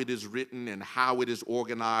how it is written and how it is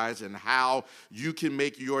organized and how you can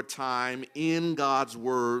make your time in God's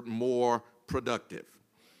Word more productive.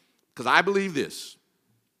 Because I believe this,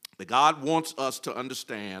 that God wants us to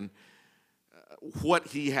understand what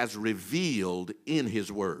He has revealed in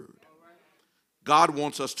His Word. God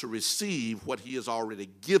wants us to receive what He has already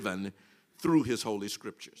given through His Holy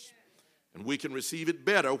Scriptures. And we can receive it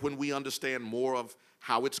better when we understand more of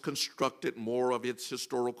how it's constructed, more of its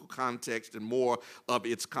historical context, and more of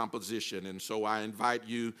its composition. And so I invite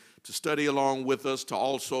you to study along with us, to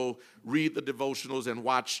also read the devotionals and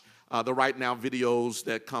watch the Right Now videos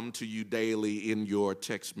that come to you daily in your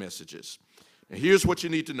text messages. And here's what you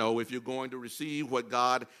need to know if you're going to receive what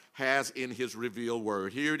God has in His revealed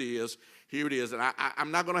Word. Here it is. Here it is. And I'm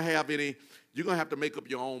not going to have any, you're going to have to make up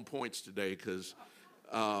your own points today, because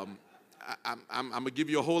I'm going to give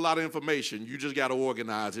you a whole lot of information. You just got to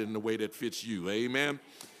organize it in the way that fits you. Amen?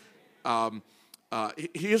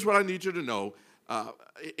 Here's what I need you to know.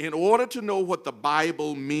 In order to know what the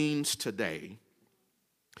Bible means today,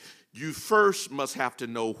 you first must have to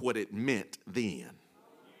know what it meant then.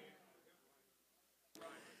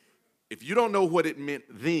 If you don't know what it meant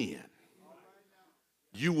then,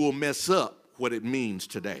 you will mess up what it means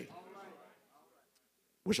today.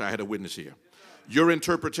 Wish I had a witness here. Your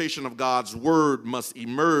interpretation of God's Word must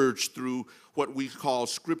emerge through what we call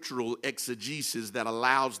scriptural exegesis that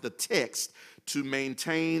allows the text to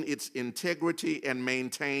maintain its integrity and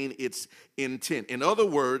maintain its intent. In other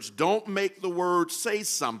words, don't make the Word say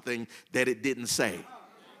something that it didn't say.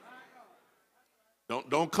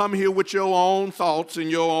 Don't come here with your own thoughts and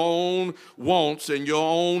your own wants and your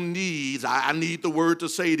own needs. I need the Word to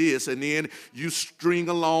say this, and then you string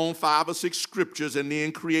along 5 or 6 scriptures and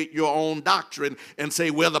then create your own doctrine and say,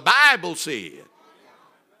 well, the Bible said.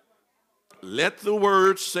 Let the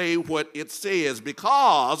Word say what it says,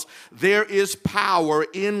 because there is power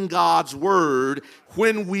in God's Word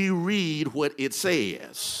when we read what it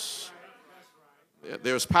says.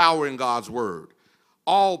 There's power in God's Word.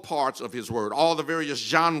 All parts of His Word, all the various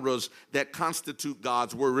genres that constitute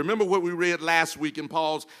God's Word. Remember what we read last week in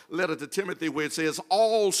Paul's letter to Timothy, where it says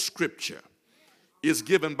all Scripture is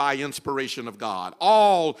given by inspiration of God.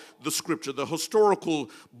 All the Scripture, the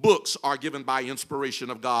historical books are given by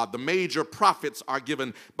inspiration of God. The major prophets are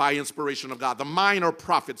given by inspiration of God. The minor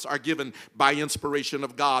prophets are given by inspiration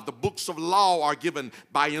of God. The books of law are given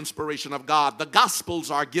by inspiration of God. The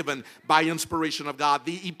Gospels are given by inspiration of God.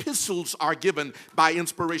 The epistles are given by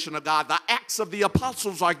inspiration of God. The Acts of the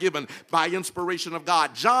Apostles are given by inspiration of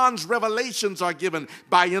God. John's revelations are given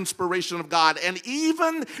by inspiration of God. And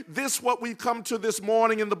even this, what we've come to this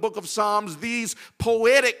morning in the book of Psalms, these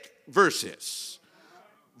poetic verses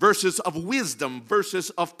of wisdom, verses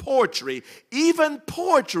of poetry, even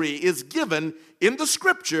poetry is given in the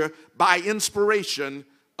Scripture by inspiration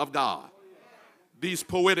of God. These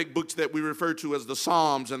poetic books that we refer to as the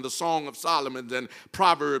Psalms and the Song of Solomon and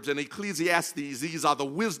Proverbs and Ecclesiastes, these are the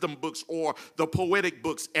wisdom books or the poetic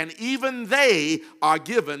books, and even they are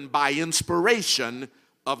given by inspiration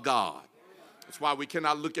of God. That's why we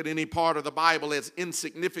cannot look at any part of the Bible as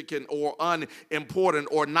insignificant or unimportant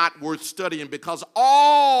or not worth studying, because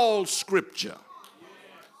all Scripture,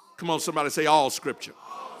 come on, somebody say all Scripture.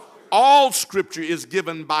 All Scripture is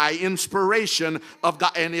given by inspiration of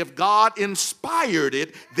God. And if God inspired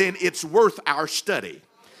it, then it's worth our study.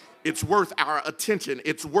 It's worth our attention.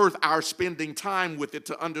 It's worth our spending time with it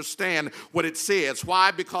to understand what it says.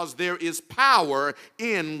 Why? Because there is power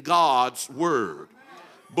in God's Word.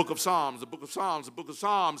 Book of Psalms, the book of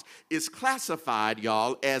Psalms is classified,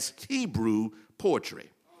 y'all, as Hebrew poetry.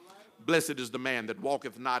 Blessed is the man that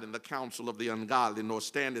walketh not in the counsel of the ungodly, nor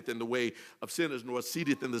standeth in the way of sinners, nor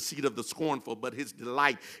sitteth in the seat of the scornful, but his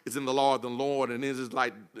delight is in the law of the Lord, and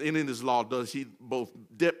in his law does he both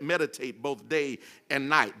meditate both day and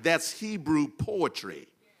night. That's Hebrew poetry.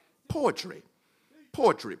 Poetry.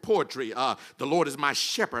 The Lord is my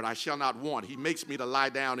shepherd, I shall not want. He makes me to lie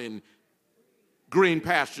down in green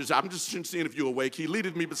pastures. I'm just seeing if you're awake. He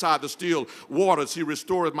leadeth me beside the still waters. He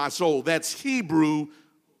restoreth my soul. That's Hebrew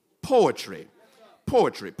poetry.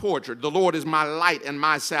 Poetry. The Lord is my light and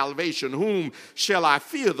my salvation. Whom shall I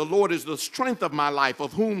fear? The Lord is the strength of my life.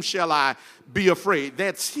 Of whom shall I be afraid?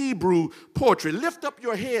 That's Hebrew poetry. Lift up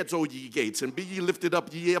your heads, O ye gates, and be ye lifted up,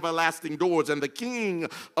 ye everlasting doors, and the King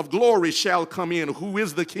of glory shall come in. Who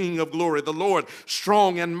is the King of glory? The Lord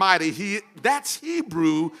strong and mighty. That's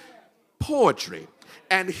Hebrew poetry.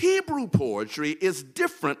 And Hebrew poetry is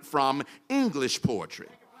different from English poetry.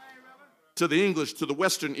 To the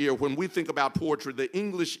Western ear, when we think about poetry, the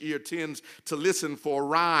English ear tends to listen for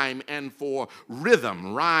rhyme and for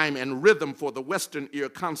rhythm. Rhyme and rhythm for the Western ear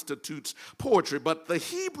constitutes poetry. But the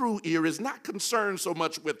Hebrew ear is not concerned so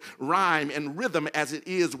much with rhyme and rhythm as it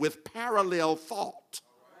is with parallel thought.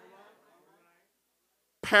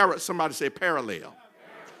 Somebody say parallel.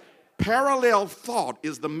 Parallel thought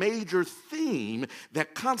is the major theme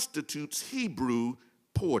that constitutes Hebrew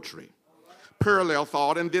poetry. Parallel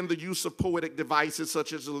thought, and then the use of poetic devices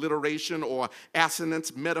such as alliteration or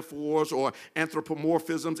assonance, metaphors, or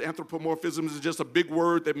anthropomorphisms. Anthropomorphisms is just a big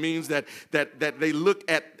word that means that they look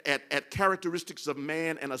at characteristics of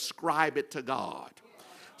man and ascribe it to God.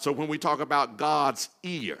 So when we talk about God's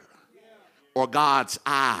ear or God's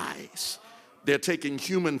eyes, they're taking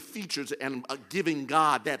human features and giving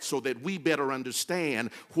God that so that we better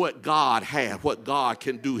understand what God had, what God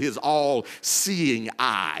can do, his all-seeing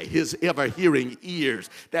eye, his ever-hearing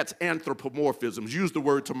ears. That's anthropomorphisms. Use the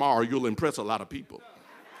word tomorrow. You'll impress a lot of people.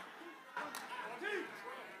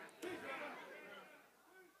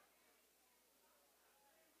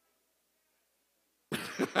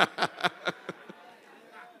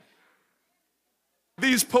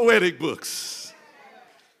 These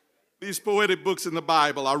poetic books in the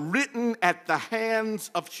Bible are written at the hands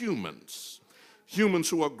of humans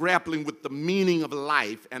who are grappling with the meaning of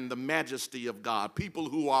life and the majesty of God, people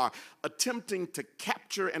who are attempting to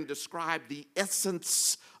capture and describe the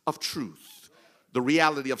essence of truth, the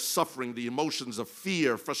reality of suffering, the emotions of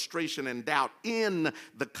fear, frustration, and doubt in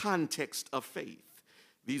the context of faith.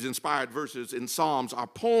 These inspired verses in Psalms are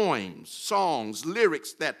poems, songs,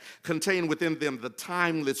 lyrics that contain within them the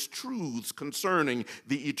timeless truths concerning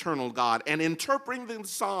the eternal God. And interpreting the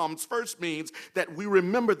Psalms first means that we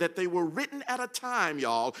remember that they were written at a time,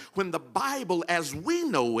 y'all, when the Bible as we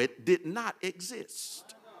know it did not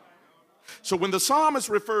exist. So when the psalmist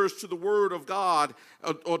refers to the word of God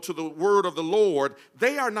or to the word of the Lord,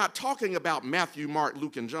 they are not talking about Matthew, Mark,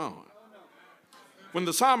 Luke, and John. When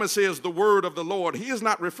the psalmist says the word of the Lord, he is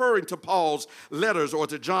not referring to Paul's letters or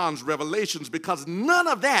to John's revelations because none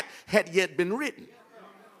of that had yet been written.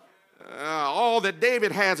 All that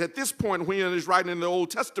David has at this point when he's writing in the Old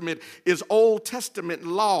Testament is Old Testament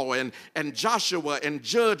law and Joshua and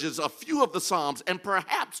Judges, a few of the Psalms, and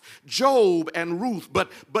perhaps Job and Ruth. But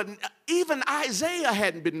even Isaiah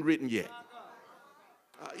hadn't been written yet.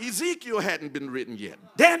 Ezekiel hadn't been written yet.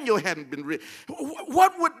 Daniel hadn't been written.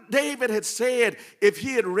 What would David have said if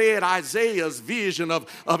he had read Isaiah's vision of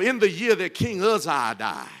in the year that King Uzziah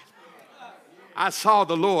died? I saw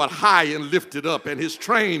the Lord high and lifted up, and his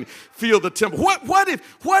train filled the temple. What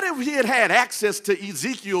if he had had access to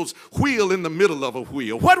Ezekiel's wheel in the middle of a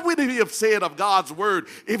wheel? What would he have said of God's word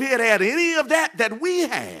if he had had any of that we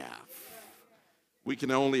have? We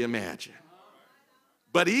can only imagine.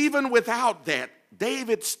 But even without that,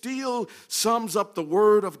 David still sums up the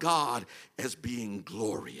word of God as being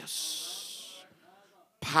glorious,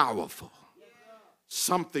 powerful,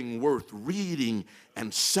 something worth reading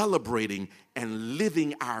and celebrating and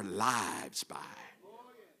living our lives by.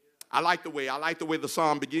 I like the way the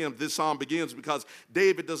psalm begins. This psalm begins because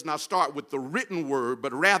David does not start with the written word,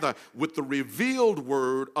 but rather with the revealed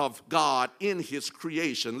word of God in his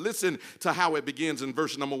creation. Listen to how it begins in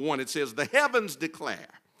verse number 1. It says, "The heavens declare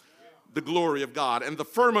the glory of God, and the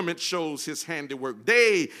firmament shows his handiwork.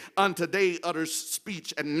 Day unto day utters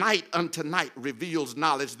speech, and night unto night reveals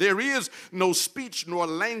knowledge. There is no speech nor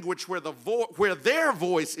language where their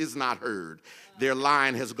voice is not heard. Their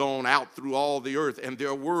line has gone out through all the earth, and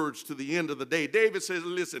their words to the end of the day." David says,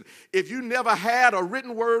 listen, if you never had a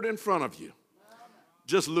written word in front of you,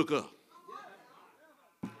 just look up.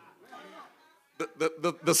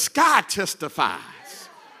 The sky testifies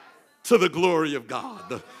to the glory of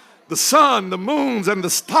God. The sun, the moons, and the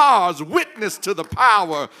stars witness to the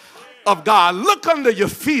power of God. Look under your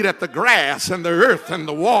feet at the grass and the earth and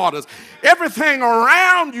the waters. Everything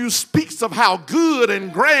around you speaks of how good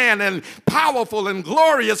and grand and powerful and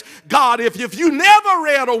glorious God is. If you never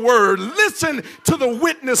read a word, listen to the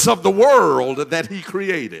witness of the world that he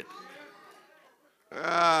created.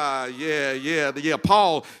 Yeah.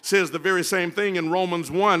 Paul says the very same thing in Romans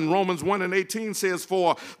 1. Romans 1 and 18 says,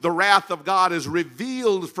 for the wrath of God is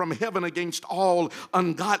revealed from heaven against all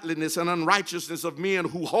ungodliness and unrighteousness of men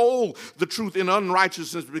who hold the truth in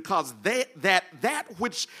unrighteousness, because that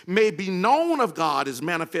which may be known of God is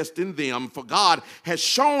manifest in them, for God has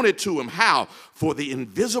shown it to him. How? For the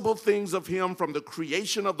invisible things of him from the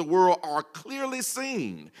creation of the world are clearly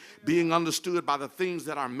seen, being understood by the things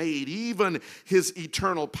that are made, even his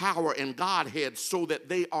eternal power and Godhead, so that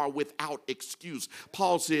they are without excuse.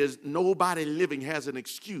 Paul says nobody living has an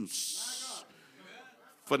excuse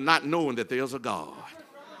for not knowing that there's a God.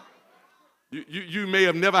 You may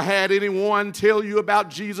have never had anyone tell you about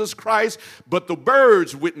Jesus Christ, but the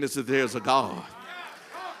birds witness that there's a God.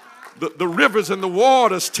 The rivers and the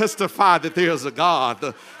waters testify that there's a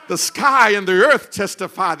God. The sky and the earth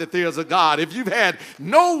testify that there's a God. If you've had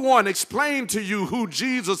no one explain to you who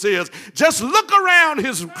Jesus is, just look around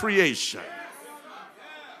his creation.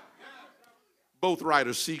 Both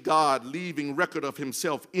writers see God leaving record of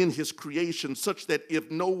himself in his creation, such that if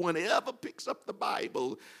no one ever picks up the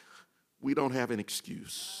Bible, we don't have an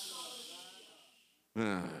excuse.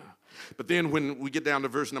 But then when we get down to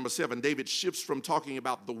verse number 7, David shifts from talking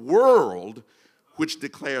about the world, which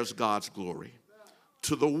declares God's glory,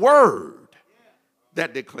 to the word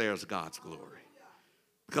that declares God's glory.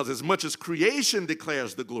 Because as much as creation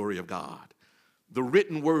declares the glory of God, the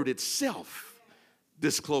written word itself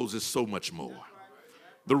discloses so much more.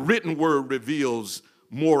 The written word reveals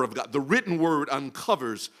more of God. The written word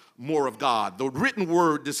uncovers more of God. The written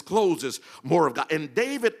word discloses more of God. And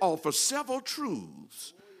David offers several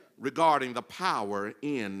truths regarding the power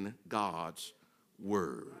in God's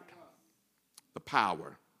word. The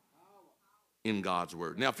power in God's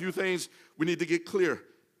word. Now, a few things we need to get clear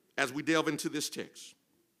as we delve into this text.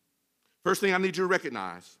 First thing I need you to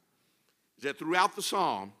recognize is that throughout the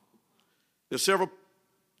psalm, there's several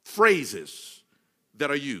phrases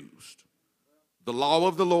that are used. The law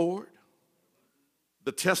of the Lord,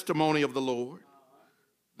 the testimony of the Lord,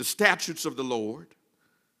 the statutes of the Lord,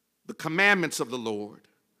 the commandments of the Lord,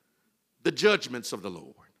 the judgments of the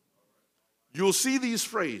Lord. You'll see these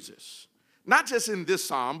phrases, not just in this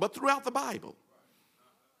psalm, but throughout the Bible.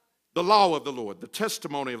 The law of the Lord, the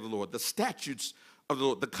testimony of the Lord, the statutes of the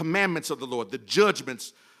Lord, the commandments of the Lord, the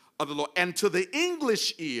judgments of the Lord. And to the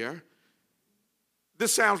English ear,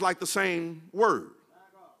 this sounds like the same word.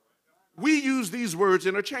 We use these words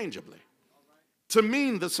interchangeably to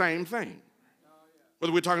mean the same thing.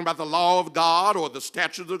 Whether we're talking about the law of God or the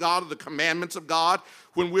statutes of God or the commandments of God,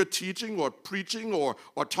 when we're teaching or preaching or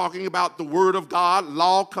talking about the word of God,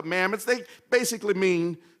 law, commandments, they basically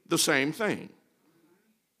mean the same thing.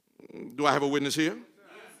 Do I have a witness here?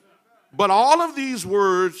 But all of these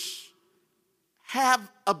words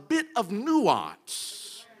have a bit of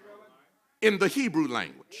nuance in the Hebrew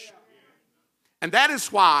language. And that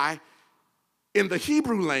is why in the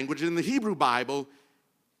Hebrew language, in the Hebrew Bible,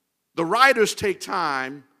 the writers take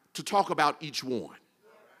time to talk about each one.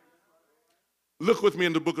 Look with me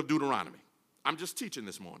in the book of Deuteronomy. I'm just teaching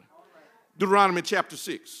this morning. Deuteronomy chapter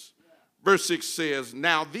 6, verse 6 says,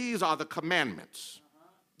 now these are the commandments,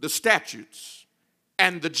 the statutes,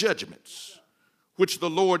 and the judgments, which the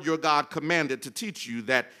Lord your God commanded to teach you,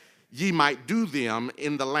 that ye might do them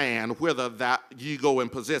in the land whither that ye go and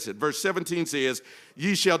possess it. Verse 17 says,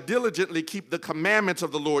 ye shall diligently keep the commandments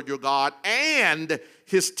of the Lord your God and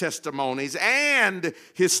his testimonies and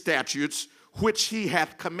his statutes, which he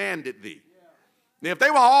hath commanded thee. Now, if they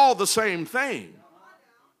were all the same thing,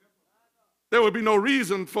 there would be no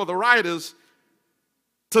reason for the writers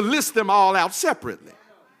to list them all out separately.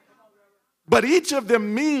 But each of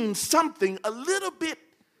them means something a little bit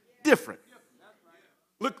different.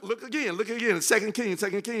 Look again in 2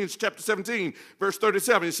 Kings chapter 17, verse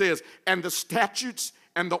 37, it says, and the statutes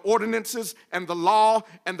and the ordinances and the law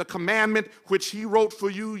and the commandment which he wrote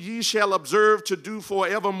for you, ye shall observe to do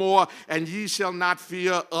forevermore, and ye shall not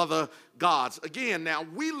fear other gods. Again, now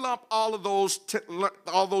we lump all of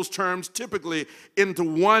those terms typically into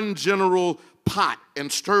one general pot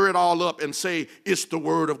and stir it all up and say it's the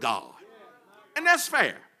word of God. And that's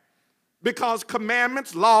fair. Because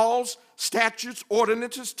commandments, laws, statutes,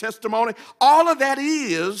 ordinances, testimony, all of that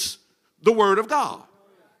is the word of God.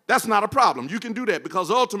 That's not a problem. You can do that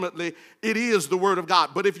because ultimately it is the word of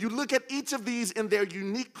God. But if you look at each of these in their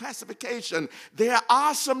unique classification, there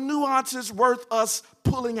are some nuances worth us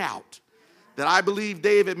pulling out that I believe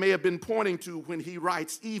David may have been pointing to when he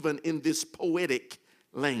writes even in this poetic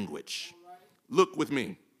language. Look with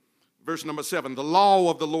me. Verse number 7, the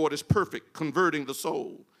law of the Lord is perfect, converting the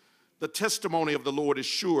soul. The testimony of the Lord is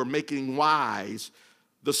sure, making wise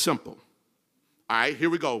the simple. All right, here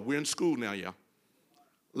we go. We're in school now, yeah.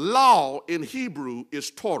 Law in Hebrew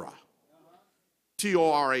is Torah.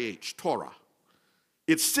 T-O-R-A-H, Torah.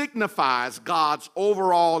 It signifies God's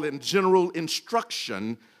overall and general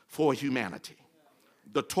instruction for humanity.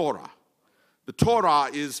 The Torah. The Torah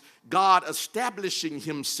is God establishing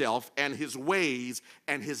himself and his ways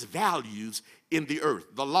and his values in the earth.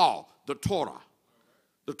 The law, the Torah.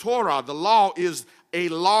 The Torah, the law, is a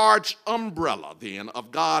large umbrella then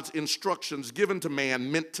of God's instructions given to man,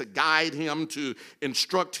 meant to guide him, to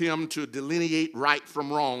instruct him, to delineate right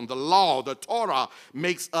from wrong. The law, the Torah,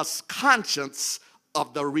 makes us conscious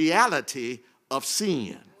of the reality of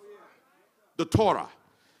sin. The Torah,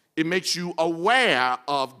 it makes you aware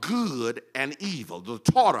of good and evil. The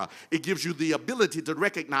Torah, it gives you the ability to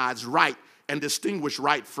recognize right and distinguish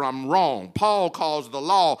right from wrong. Paul calls the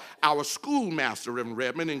law our schoolmaster, Reverend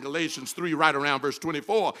Redmond, in Galatians 3, right around verse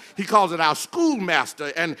 24. He calls it our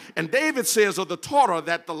schoolmaster. And David says of the Torah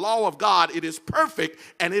that the law of God, it is perfect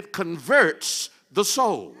and it converts the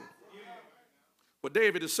soul. What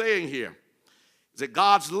David is saying here is that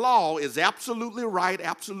God's law is absolutely right,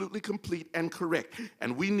 absolutely complete, and correct.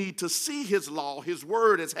 And we need to see his law, his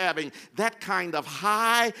word, as having that kind of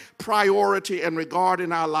high priority and regard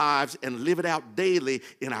in our lives and live it out daily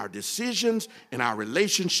in our decisions, in our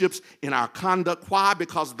relationships, in our conduct. Why?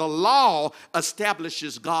 Because the law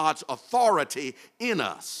establishes God's authority in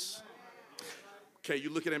us. Okay,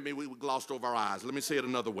 you're looking at me, we glossed over our eyes. Let me say it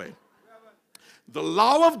another way. The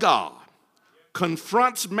law of God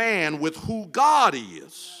confronts man with who God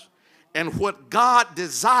is and what God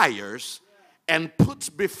desires and puts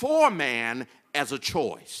before man as a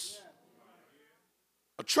choice.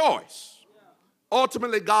 A choice.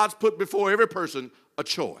 Ultimately, God's put before every person a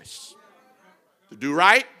choice. To do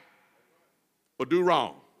right or do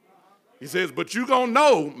wrong. He says, but you're going to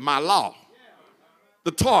know my law,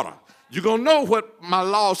 the Torah. You're going to know what my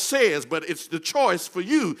law says, but it's the choice for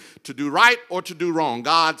you to do right or to do wrong.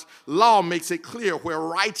 God's law makes it clear where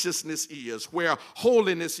righteousness is, where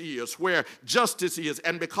holiness is, where justice is.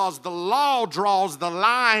 And because the law draws the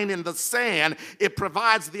line in the sand, it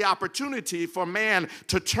provides the opportunity for man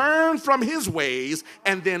to turn from his ways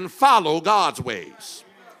and then follow God's ways.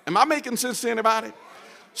 Am I making sense to anybody?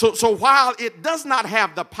 So while it does not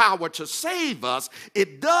have the power to save us,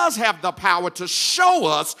 it does have the power to show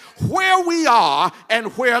us where we are and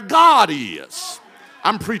where God is.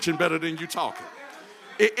 I'm preaching better than you talking.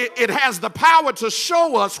 It has the power to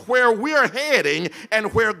show us where we're heading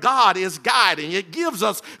and where God is guiding. It gives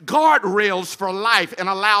us guardrails for life and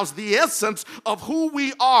allows the essence of who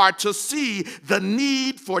we are to see the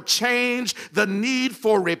need for change, the need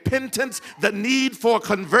for repentance, the need for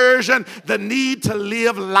conversion, the need to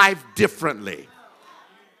live life differently.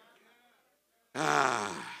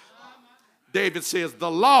 David says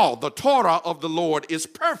the law, the Torah of the Lord is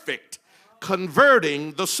perfect,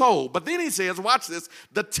 converting the soul. But then he says, watch this,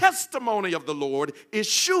 the testimony of the Lord is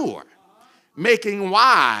sure, making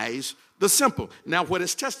wise the simple. Now, what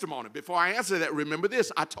is testimony? Before I answer that, remember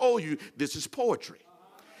this. I told you this is poetry.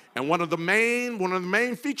 And one of the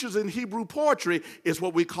main features in Hebrew poetry is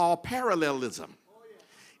what we call parallelism.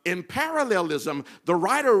 In parallelism, the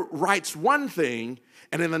writer writes one thing,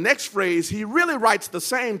 and in the next phrase, he really writes the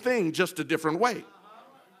same thing, just a different way.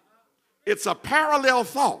 It's a parallel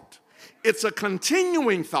thought. It's a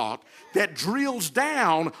continuing thought that drills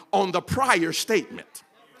down on the prior statement.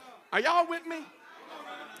 Are y'all with me?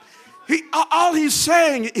 He's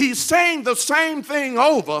saying the same thing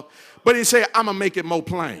over, but he said, I'm going to make it more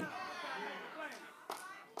plain.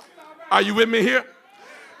 Are you with me here?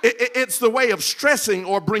 It's the way of stressing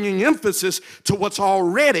or bringing emphasis to what's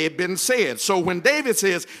already been said. So when David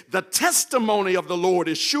says the testimony of the Lord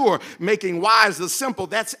is sure, making wise the simple,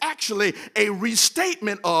 that's actually a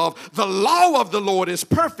restatement of the law of the Lord is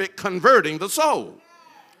perfect, converting the soul.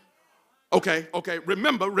 Okay.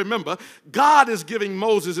 Remember, God is giving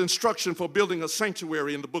Moses instruction for building a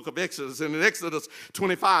sanctuary in the book of Exodus. And in Exodus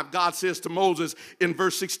 25, God says to Moses in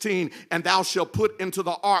verse 16, and thou shalt put into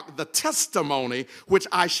the ark the testimony which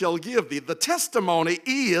I shall give thee. The testimony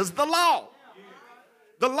is the law.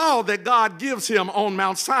 The law that God gives him on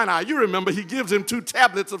Mount Sinai. You remember he gives him 2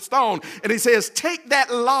 tablets of stone. And he says, take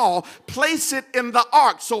that law, place it in the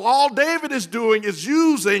ark. So all David is doing is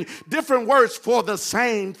using different words for the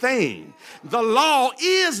same thing. The law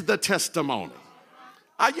is the testimony.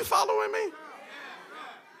 Are you following me?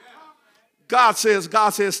 God says,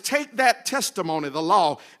 take that testimony, the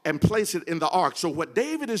law, and place it in the ark. So what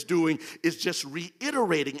David is doing is just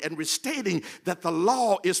reiterating and restating that the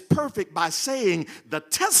law is perfect by saying the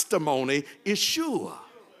testimony is sure.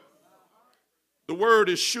 The word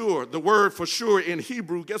is sure. The word for sure in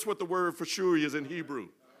Hebrew, guess what the word for sure is in Hebrew?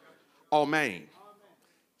 Amen.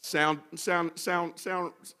 Sound,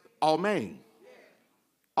 amen.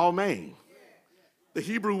 Amen. The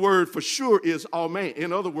Hebrew word for sure is amen.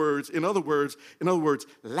 In other words,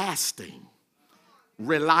 lasting,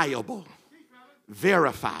 reliable,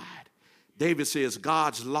 verified. David says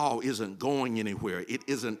God's law isn't going anywhere. It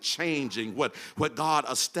isn't changing. What God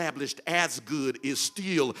established as good is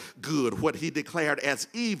still good. What he declared as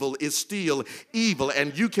evil is still evil.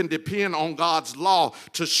 And you can depend on God's law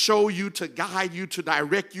to show you, to guide you, to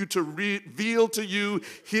direct you, to reveal to you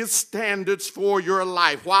his standards for your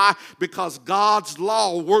life. Why? Because God's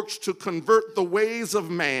law works to convert the ways of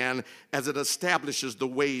man as it establishes the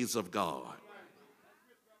ways of God.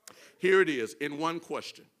 Here it is in one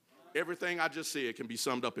question. Everything I just said can be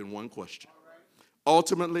summed up in one question.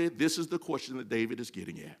 Ultimately, this is the question that David is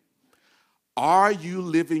getting at. Are you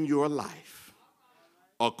living your life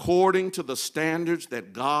according to the standards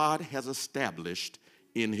that God has established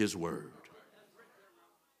in his word?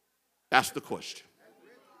 That's the question.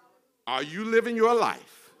 Are you living your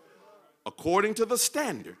life according to the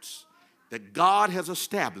standards that God has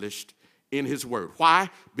established in his word? Why?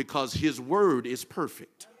 Because his word is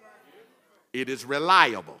perfect. It is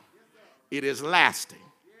reliable. It is lasting.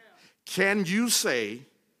 Can you say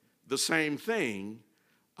the same thing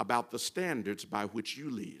about the standards by which you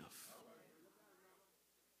live?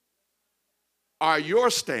 Are your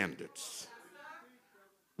standards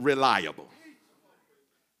reliable,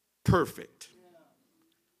 perfect,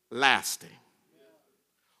 lasting?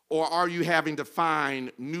 Or are you having to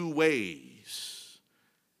find new ways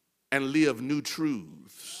and live new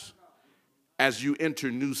truths as you enter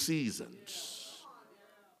new seasons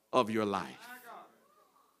of your life?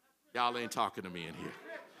 Y'all ain't talking to me in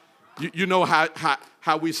here. You know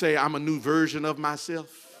how we say I'm a new version of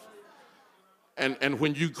myself? And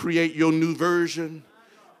when you create your new version,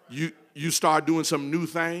 you start doing some new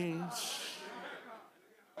things.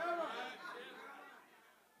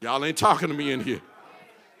 Y'all ain't talking to me in here.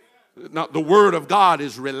 Now, the word of God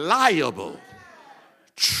is reliable,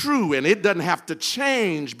 true, and it doesn't have to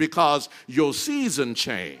change because your season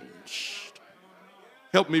changed.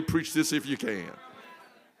 Help me preach this if you can.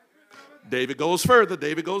 David goes further.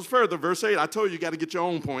 Verse 8, I told you, you got to get your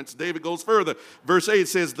own points. David goes further. Verse 8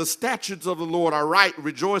 says, the statutes of the Lord are right,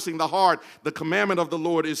 rejoicing the heart. The commandment of the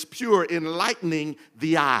Lord is pure, enlightening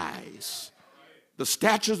the eyes. The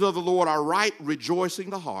statutes of the Lord are right, rejoicing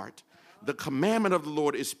the heart. The commandment of the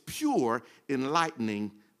Lord is pure,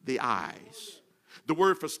 enlightening the eyes. The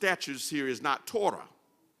word for statutes here is not Torah.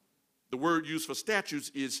 The word used for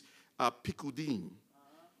statutes is pikudim.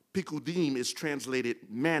 Pikudim is translated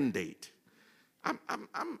mandate. I'm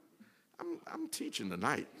teaching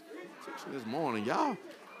tonight. I'm teaching this morning. Y'all,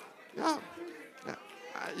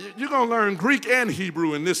 you're going to learn Greek and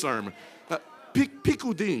Hebrew in this sermon.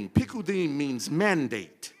 Pikudim means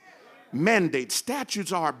mandate. Mandate.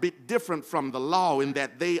 Statutes are a bit different from the law in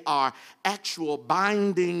that they are actual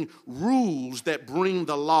binding rules that bring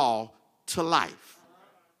the law to life.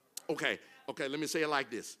 Okay, let me say it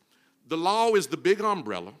like this. The law is the big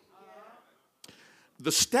umbrella.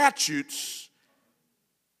 The statutes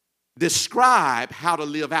describe how to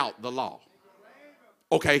live out the law.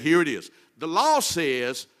 Okay, here it is. The law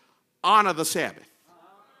says, honor the Sabbath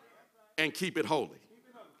and keep it holy.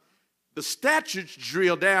 The statutes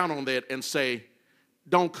drill down on that and say,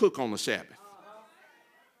 don't cook on the Sabbath.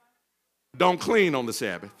 Don't clean on the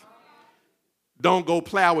Sabbath. Don't go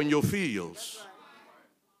plow in your fields.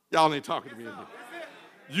 Y'all ain't talking to me.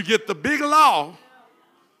 You get the big law,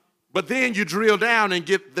 but then you drill down and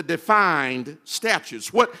get the defined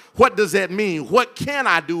statutes. What does that mean? What can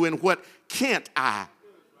I do and what can't I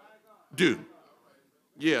do?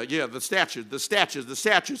 Yeah, the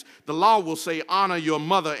statutes. The law will say honor your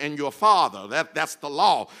mother and your father. That's the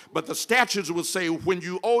law. But the statutes will say when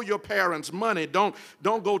you owe your parents money, don't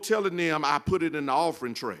go telling them I put it in the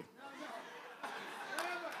offering tray.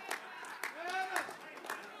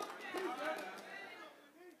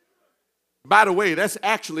 By the way, that's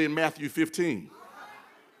actually in Matthew 15.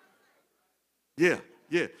 Yeah.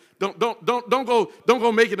 Don't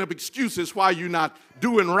go making up excuses why you're not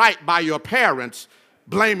doing right by your parents,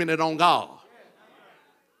 blaming it on God.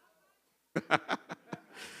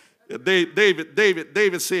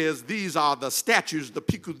 David says these are the statutes, the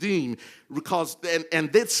pikudim, because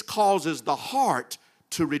and this causes the heart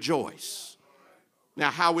to rejoice.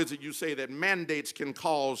 Now, how is it you say that mandates can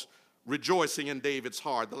cause rejoicing in David's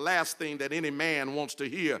heart? The last thing that any man wants to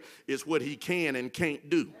hear is what he can and can't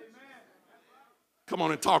do. Come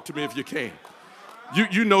on and talk to me if you can.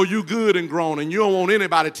 You know you good and grown, and you don't want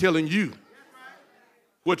anybody telling you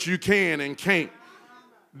what you can and can't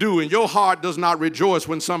do. And your heart does not rejoice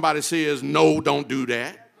when somebody says, no, don't do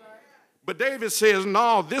that. But David says,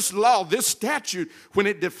 no, this law, this statute, when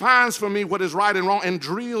it defines for me what is right and wrong and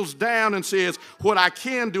drills down and says what I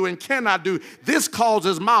can do and cannot do, this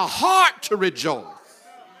causes my heart to rejoice.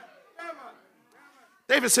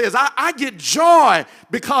 David says, I get joy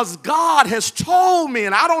because God has told me,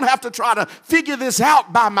 and I don't have to try to figure this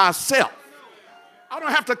out by myself. I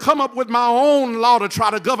don't have to come up with my own law to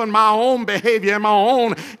try to govern my own behavior and my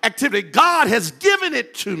own activity. God has given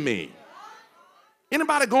it to me.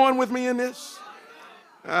 Anybody going with me in this?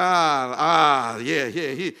 Yeah.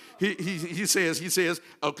 He says,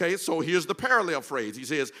 okay, so here's the parallel phrase. He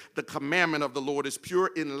says, the commandment of the Lord is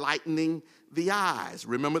pure, enlightening the eyes.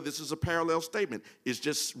 Remember, this is a parallel statement. It's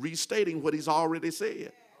just restating what he's already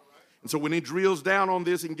said. And so when he drills down on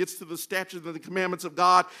this and gets to the statutes and the commandments of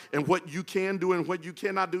God and what you can do and what you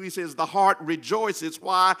cannot do, he says the heart rejoices.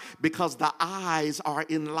 Why? Because the eyes are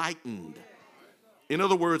enlightened. In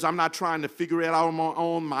other words, I'm not trying to figure it out on my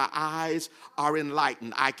own. My eyes are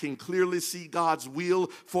enlightened. I can clearly see God's will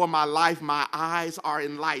for my life. My eyes are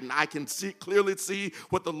enlightened. I can clearly see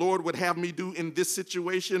what the Lord would have me do in this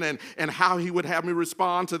situation and how he would have me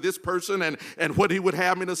respond to this person and what he would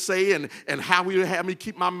have me to say and how he would have me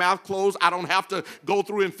keep my mouth closed. I don't have to go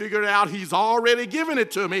through and figure it out. He's already given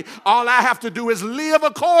it to me. All I have to do is live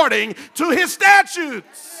according to his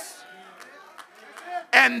statutes.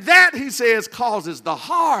 And that, he says, causes the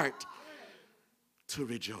heart to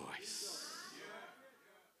rejoice.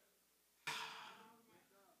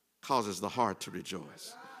 Causes the heart to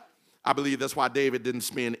rejoice. I believe that's why David didn't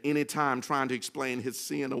spend any time trying to explain his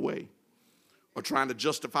sin away or trying to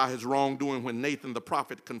justify his wrongdoing when Nathan the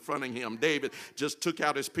prophet confronting him. David just took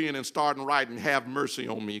out his pen and started writing, have mercy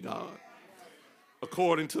on me, God.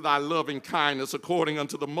 According to thy loving kindness, according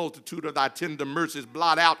unto the multitude of thy tender mercies,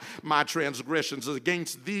 blot out my transgressions.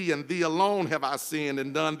 Against thee and thee alone have I sinned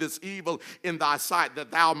and done this evil in thy sight,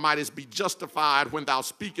 that thou mightest be justified when thou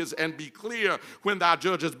speakest and be clear when thou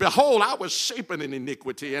judgest. Behold, I was shapen in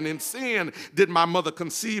iniquity, and in sin did my mother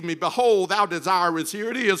conceive me. Behold, thou desirest,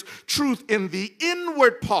 here it is, truth in the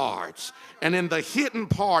inward parts, and in the hidden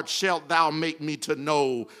parts shalt thou make me to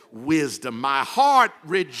know wisdom. My heart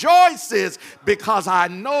rejoices because I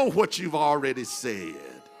know what you've already said.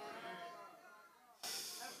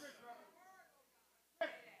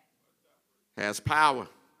 Has power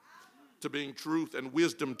to bring truth and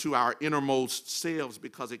wisdom to our innermost selves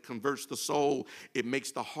because it converts the soul. It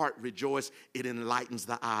makes the heart rejoice. It enlightens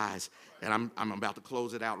the eyes. And I'm about to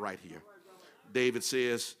close it out right here. David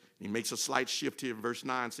says, he makes a slight shift here in verse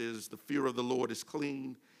 9, says, the fear of the Lord is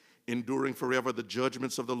clean, enduring forever. The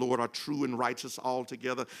judgments of the Lord are true and righteous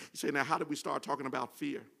altogether. You say, now how did we start talking about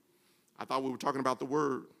fear? I thought we were talking about the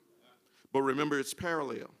word. But remember, it's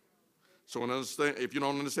parallel. So if you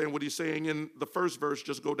don't understand what he's saying in the first verse,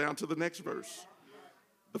 just go down to the next verse.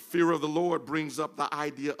 The fear of the Lord brings up the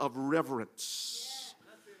idea of reverence.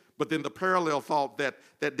 But then the parallel thought that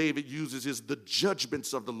David uses is the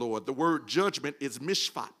judgments of the Lord. The word judgment is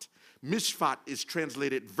mishpat. Mishpat is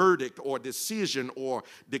translated verdict or decision or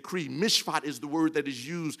decree. Mishpat is the word that is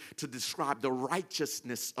used to describe the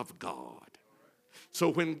righteousness of God.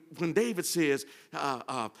 So when David says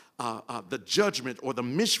the judgment or the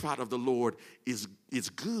mishpat of the Lord is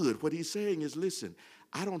good, what he's saying is, listen,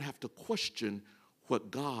 I don't have to question what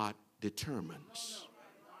God determines.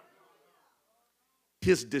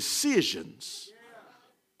 His decisions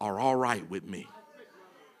are all right with me.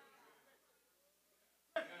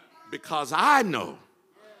 Because I know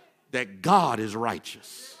that God is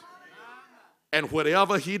righteous. And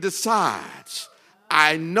whatever he decides,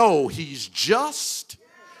 I know he's just,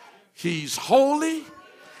 he's holy,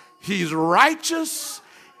 he's righteous,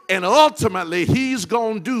 and ultimately he's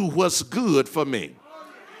going to do what's good for me.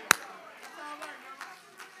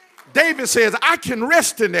 David says, I can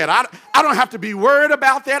rest in that. I don't have to be worried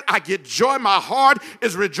about that. I get joy. My heart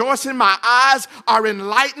is rejoicing. My eyes are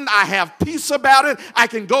enlightened. I have peace about it. I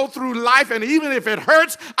can go through life, and even if it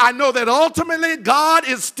hurts, I know that ultimately God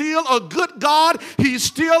is still a good God. He's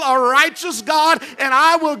still a righteous God, and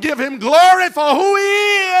I will give him glory for who he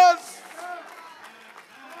is.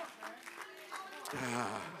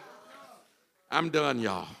 I'm done,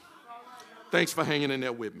 y'all. Thanks for hanging in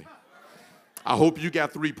there with me. I hope you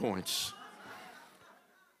got 3 points.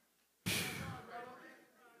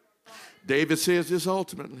 David says this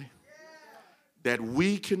ultimately, that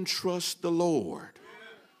we can trust the Lord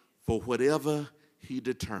for whatever he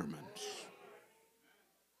determines.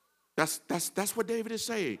 That's what David is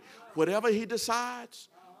saying. Whatever he decides,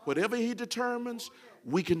 whatever he determines,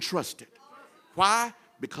 we can trust it. Why?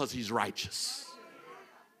 Because he's righteous.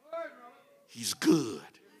 He's good.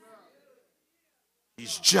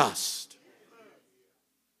 He's just.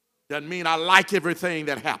 Doesn't mean I like everything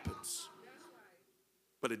that happens.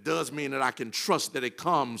 But it does mean that I can trust that it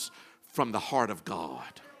comes from the heart of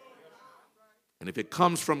God. And if it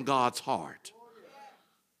comes from God's heart,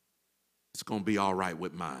 it's going to be all right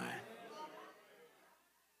with mine.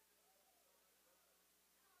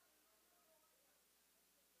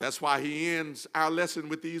 That's why he ends our lesson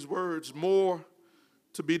with these words: more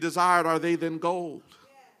to be desired are they than gold,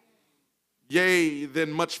 yea,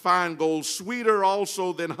 than much fine gold, sweeter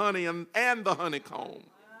also than honey and the honeycomb.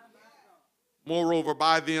 Moreover,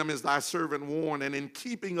 by them is thy servant warned, and in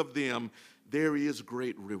keeping of them there is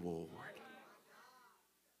great reward.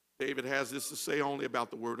 David has this to say only about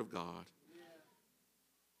the word of God.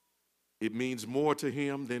 It means more to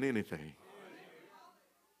him than anything.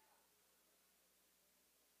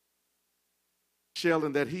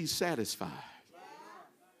 Sheldon, that he's satisfied.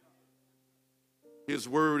 His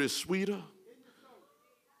word is sweeter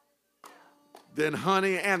than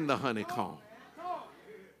honey and the honeycomb.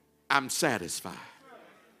 I'm satisfied.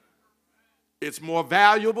 It's more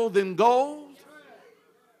valuable than gold,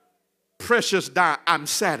 precious diamond. I'm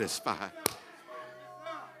satisfied.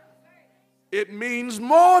 It means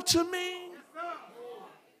more to me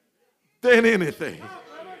than anything.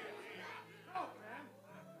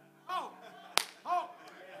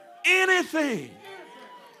 Anything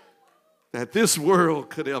that this world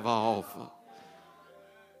could ever offer.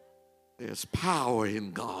 There's power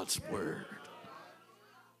in God's word.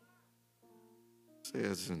 It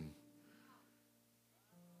says, and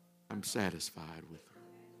I'm satisfied with her.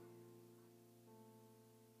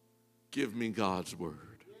 Give me God's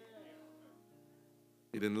word.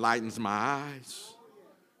 It enlightens my eyes.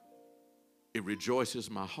 It rejoices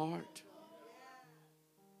my heart.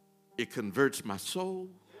 It converts my soul.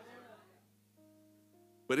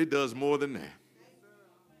 But it does more than that.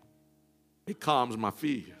 It calms my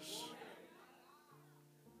fears.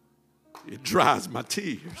 It dries my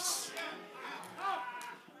tears.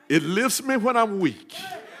 It lifts me when I'm weak.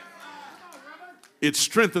 It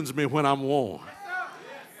strengthens me when I'm worn.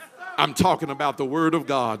 I'm talking about the word of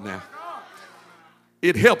God now.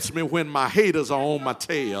 It helps me when my haters are on my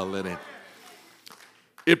tail, and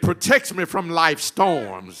it protects me from life's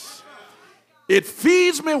storms. It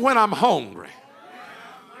feeds me when I'm hungry.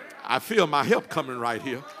 I feel my help coming right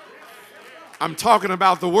here. I'm talking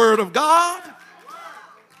about the word of God.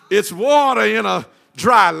 It's water in a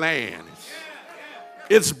dry land.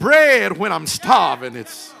 It's bread when I'm starving.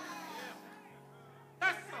 It's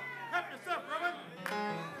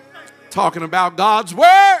talking about God's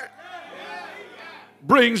word.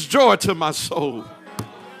 Brings joy to my soul.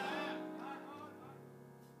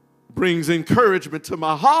 Brings encouragement to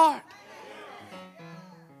my heart.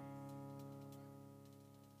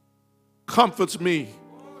 Comforts me.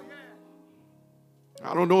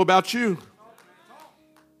 I don't know about you,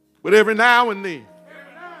 but every now and then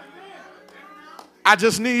I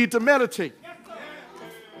just need to meditate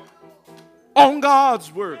on God's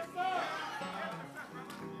word.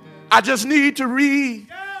 I just need to read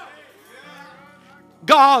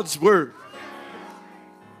God's word.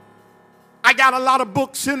 I got a lot of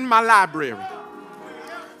books in my library,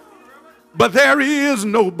 but there is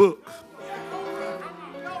no book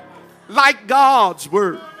like God's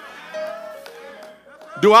word.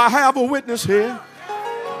 Do I have a witness here?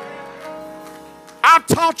 I've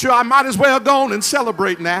taught you, I might as well go on and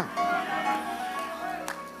celebrate now.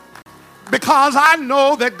 Because I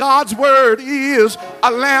know that God's word is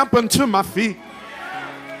a lamp unto my feet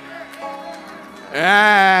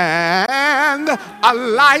and a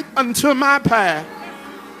light unto my path.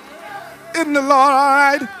 Isn't the Lord all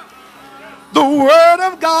right? The word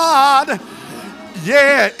of God,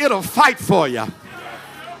 yeah, it'll fight for you.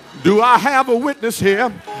 Do I have a witness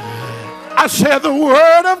here? I said the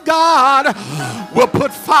word of God will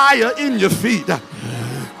put fire in your feet.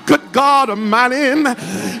 Good God Almighty,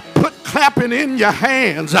 put clapping in your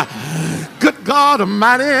hands. Good God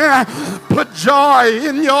Almighty, put joy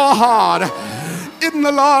in your heart. Isn't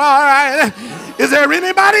the Lord all right? Is there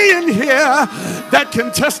anybody in here that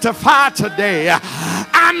can testify today?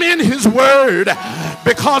 I'm in his word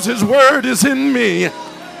because his word is in me.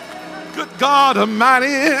 Good God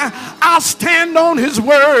Almighty, I'll stand on his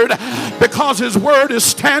word because his word is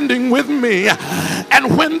standing with me.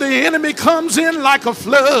 And when the enemy comes in like a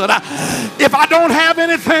flood, if I don't have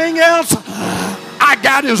anything else, I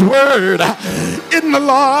got his word. Isn't the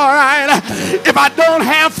Lord all right? If I don't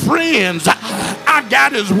have friends, I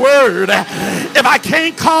got his word. If I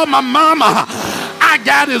can't call my mama, I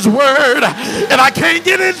got his word. If I can't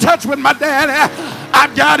get in touch with my daddy,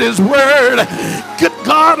 I've got his word. Good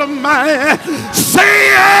God Almighty. Say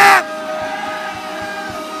it.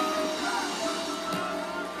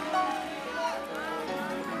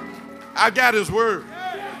 I got his word.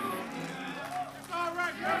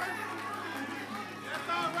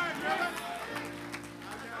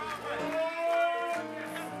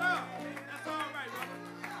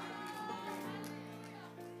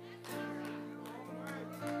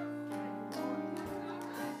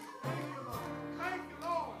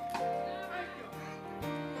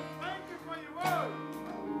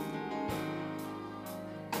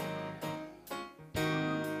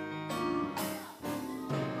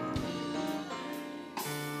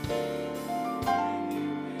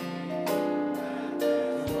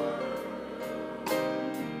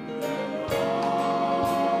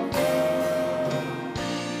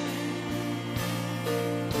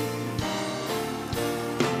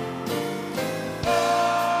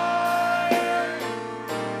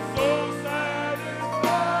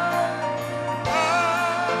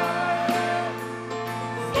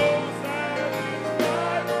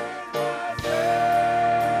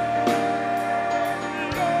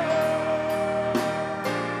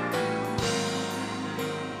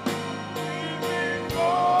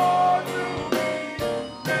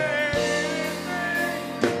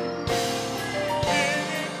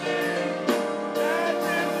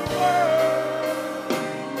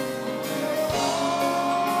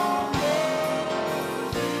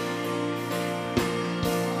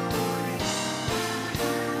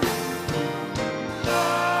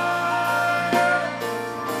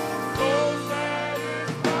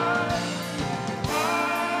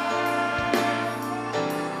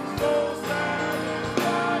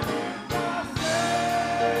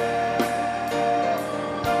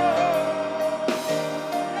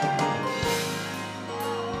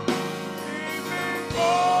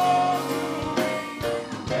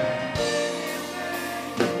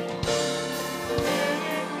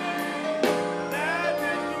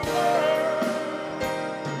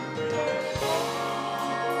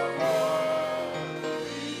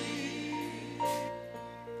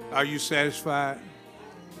 Are you satisfied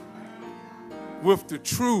with the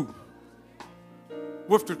true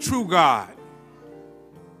God,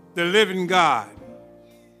 the living God?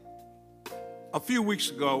 A few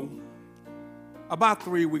weeks ago, about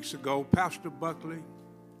 3 weeks ago, Pastor Buckley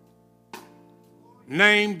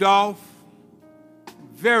named off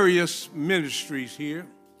various ministries here,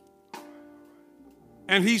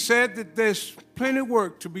 and he said that there's plenty of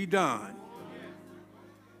work to be done.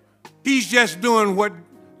 He's just doing what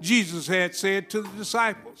Jesus had said to the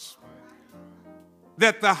disciples,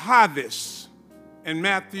 that the harvest, in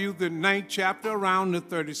Matthew, the 9th chapter, around the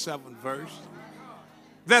 37th verse,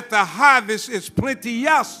 that the harvest is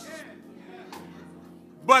plenteous,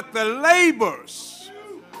 but the labors,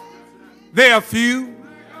 they are few.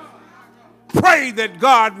 Pray that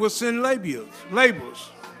God will send laborers.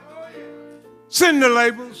 Send the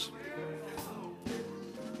laborers.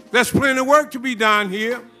 There's plenty of work to be done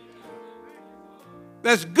here.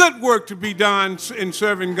 There's good work to be done in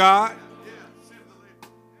serving God.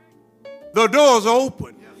 The door's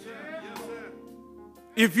open.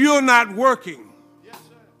 If you're not working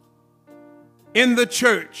in the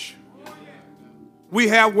church, we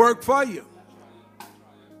have work for you.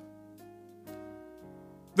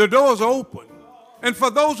 The door's open. And for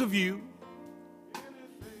those of you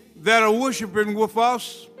that are worshiping with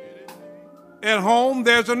us at home,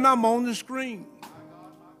 there's a number on the screen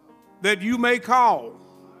that you may call,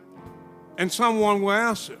 and someone will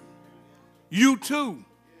answer. You too,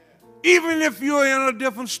 even if you're in a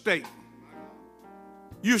different state,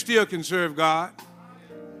 you still can serve God.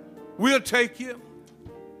 We'll take you.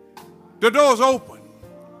 The door's open.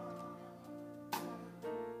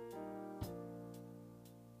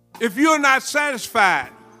 If you're not satisfied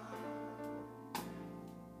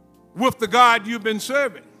with the God you've been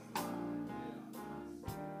serving,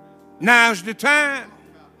 now's the time.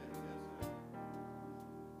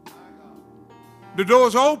 The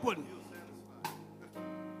door's open.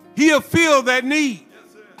 He'll fill that need.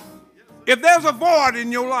 If there's a void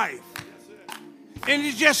in your life, and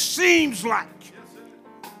it just seems like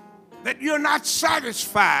that you're not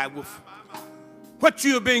satisfied with what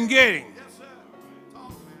you've been getting,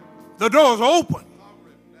 the door's open.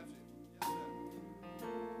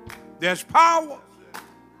 There's power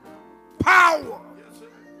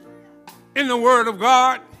in the Word of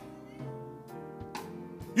God.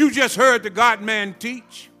 You just heard the God-man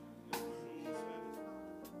teach.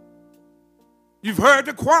 You've heard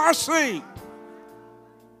the choir sing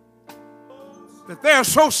that they're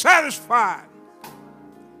so satisfied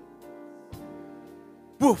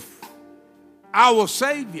with our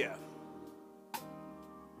Savior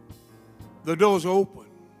The door's open.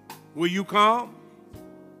 Will you come?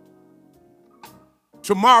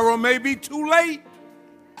 Tomorrow may be too late.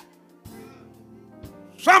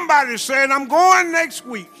 Somebody said, I'm going next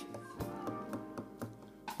week.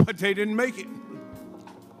 But they didn't make it.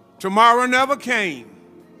 Tomorrow never came.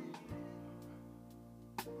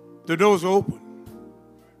 The door's open.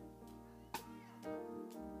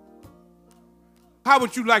 How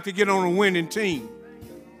would you like to get on a winning team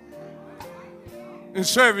and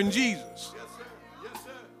serving Jesus? Yes, sir. Yes,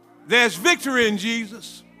 sir. There's victory in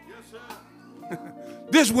Jesus. Yes, sir.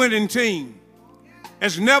 This winning team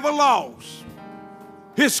has never lost.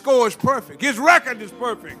 His score is perfect. His record is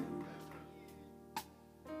perfect.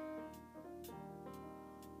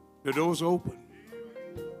 The door's open.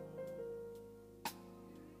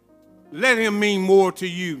 Let him mean more to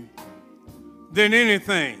you than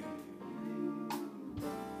anything.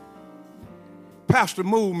 Pastor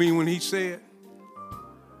moved me when he said,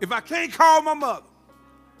 if I can't call my mother,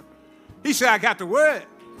 he said, I got the word.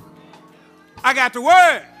 I got the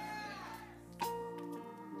word.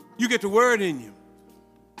 You get the word in you.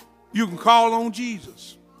 You can call on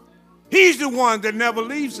Jesus. He's the one that never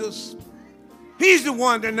leaves us. He's the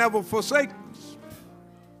one that never forsakes us.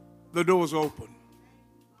 The door's open.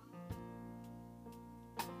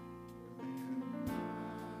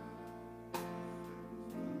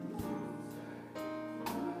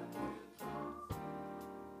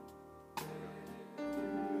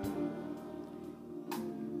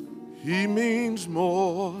 He means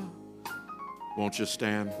more. Won't you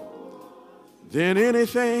stand? Than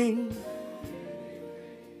anything,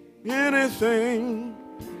 anything.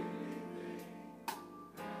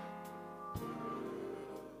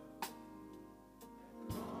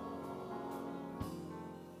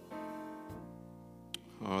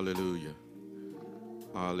 Hallelujah.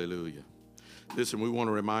 Hallelujah. Listen, we want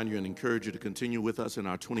to remind you and encourage you to continue with us in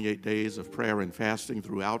our 28 days of prayer and fasting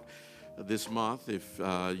throughout this month. If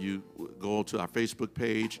you go to our Facebook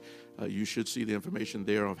page, you should see the information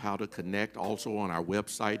there of how to connect. Also on our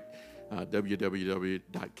website,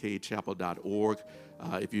 www.cadechapel.org.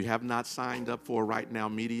 If you have not signed up for Right Now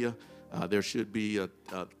Media, there should be a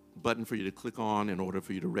button for you to click on in order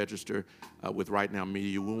for you to register with Right Now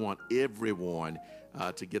Media. We want everyone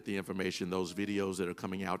to get the information, those videos that are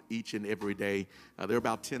coming out each and every day. They're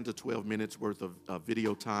about 10 to 12 minutes worth of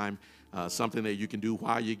video time, something that you can do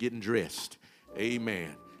while you're getting dressed.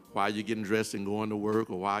 Amen. While you're getting dressed and going to work,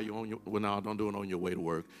 or while you're on your, well, no, don't do it on your way to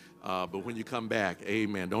work. But when you come back,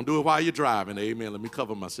 amen. Don't do it while you're driving, amen. Let me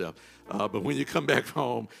cover myself. But when you come back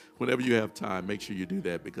home, whenever you have time, make sure you do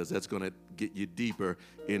that, because that's going to get you deeper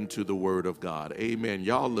into the Word of God. Amen.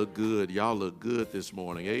 Y'all look good. Y'all look good this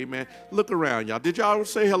morning. Amen. Look around, y'all. Did y'all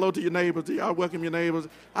say hello to your neighbors? Did y'all welcome your neighbors?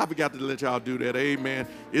 I forgot to let y'all do that. Amen.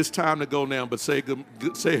 It's time to go now, but say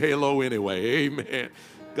hello anyway. Amen.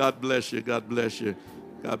 God bless you. God bless you.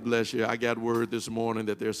 God bless you. I got word this morning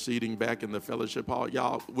that they're seating back in the fellowship hall.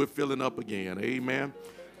 Y'all, we're filling up again. Amen.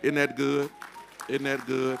 Isn't that good? Isn't that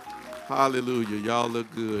good? Hallelujah. Y'all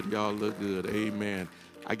look good. Y'all look good. Amen.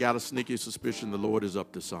 I got a sneaky suspicion the Lord is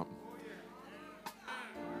up to something.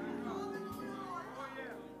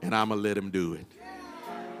 And I'm going to let him do it.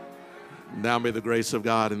 Now may the grace of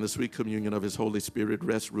God and the sweet communion of his Holy Spirit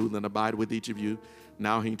rest, rule, and abide with each of you,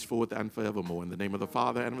 now, henceforth, and forevermore. In the name of the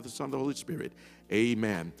Father, and of the Son, and the Holy Spirit.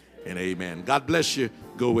 Amen and amen. God bless you.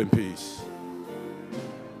 Go in peace.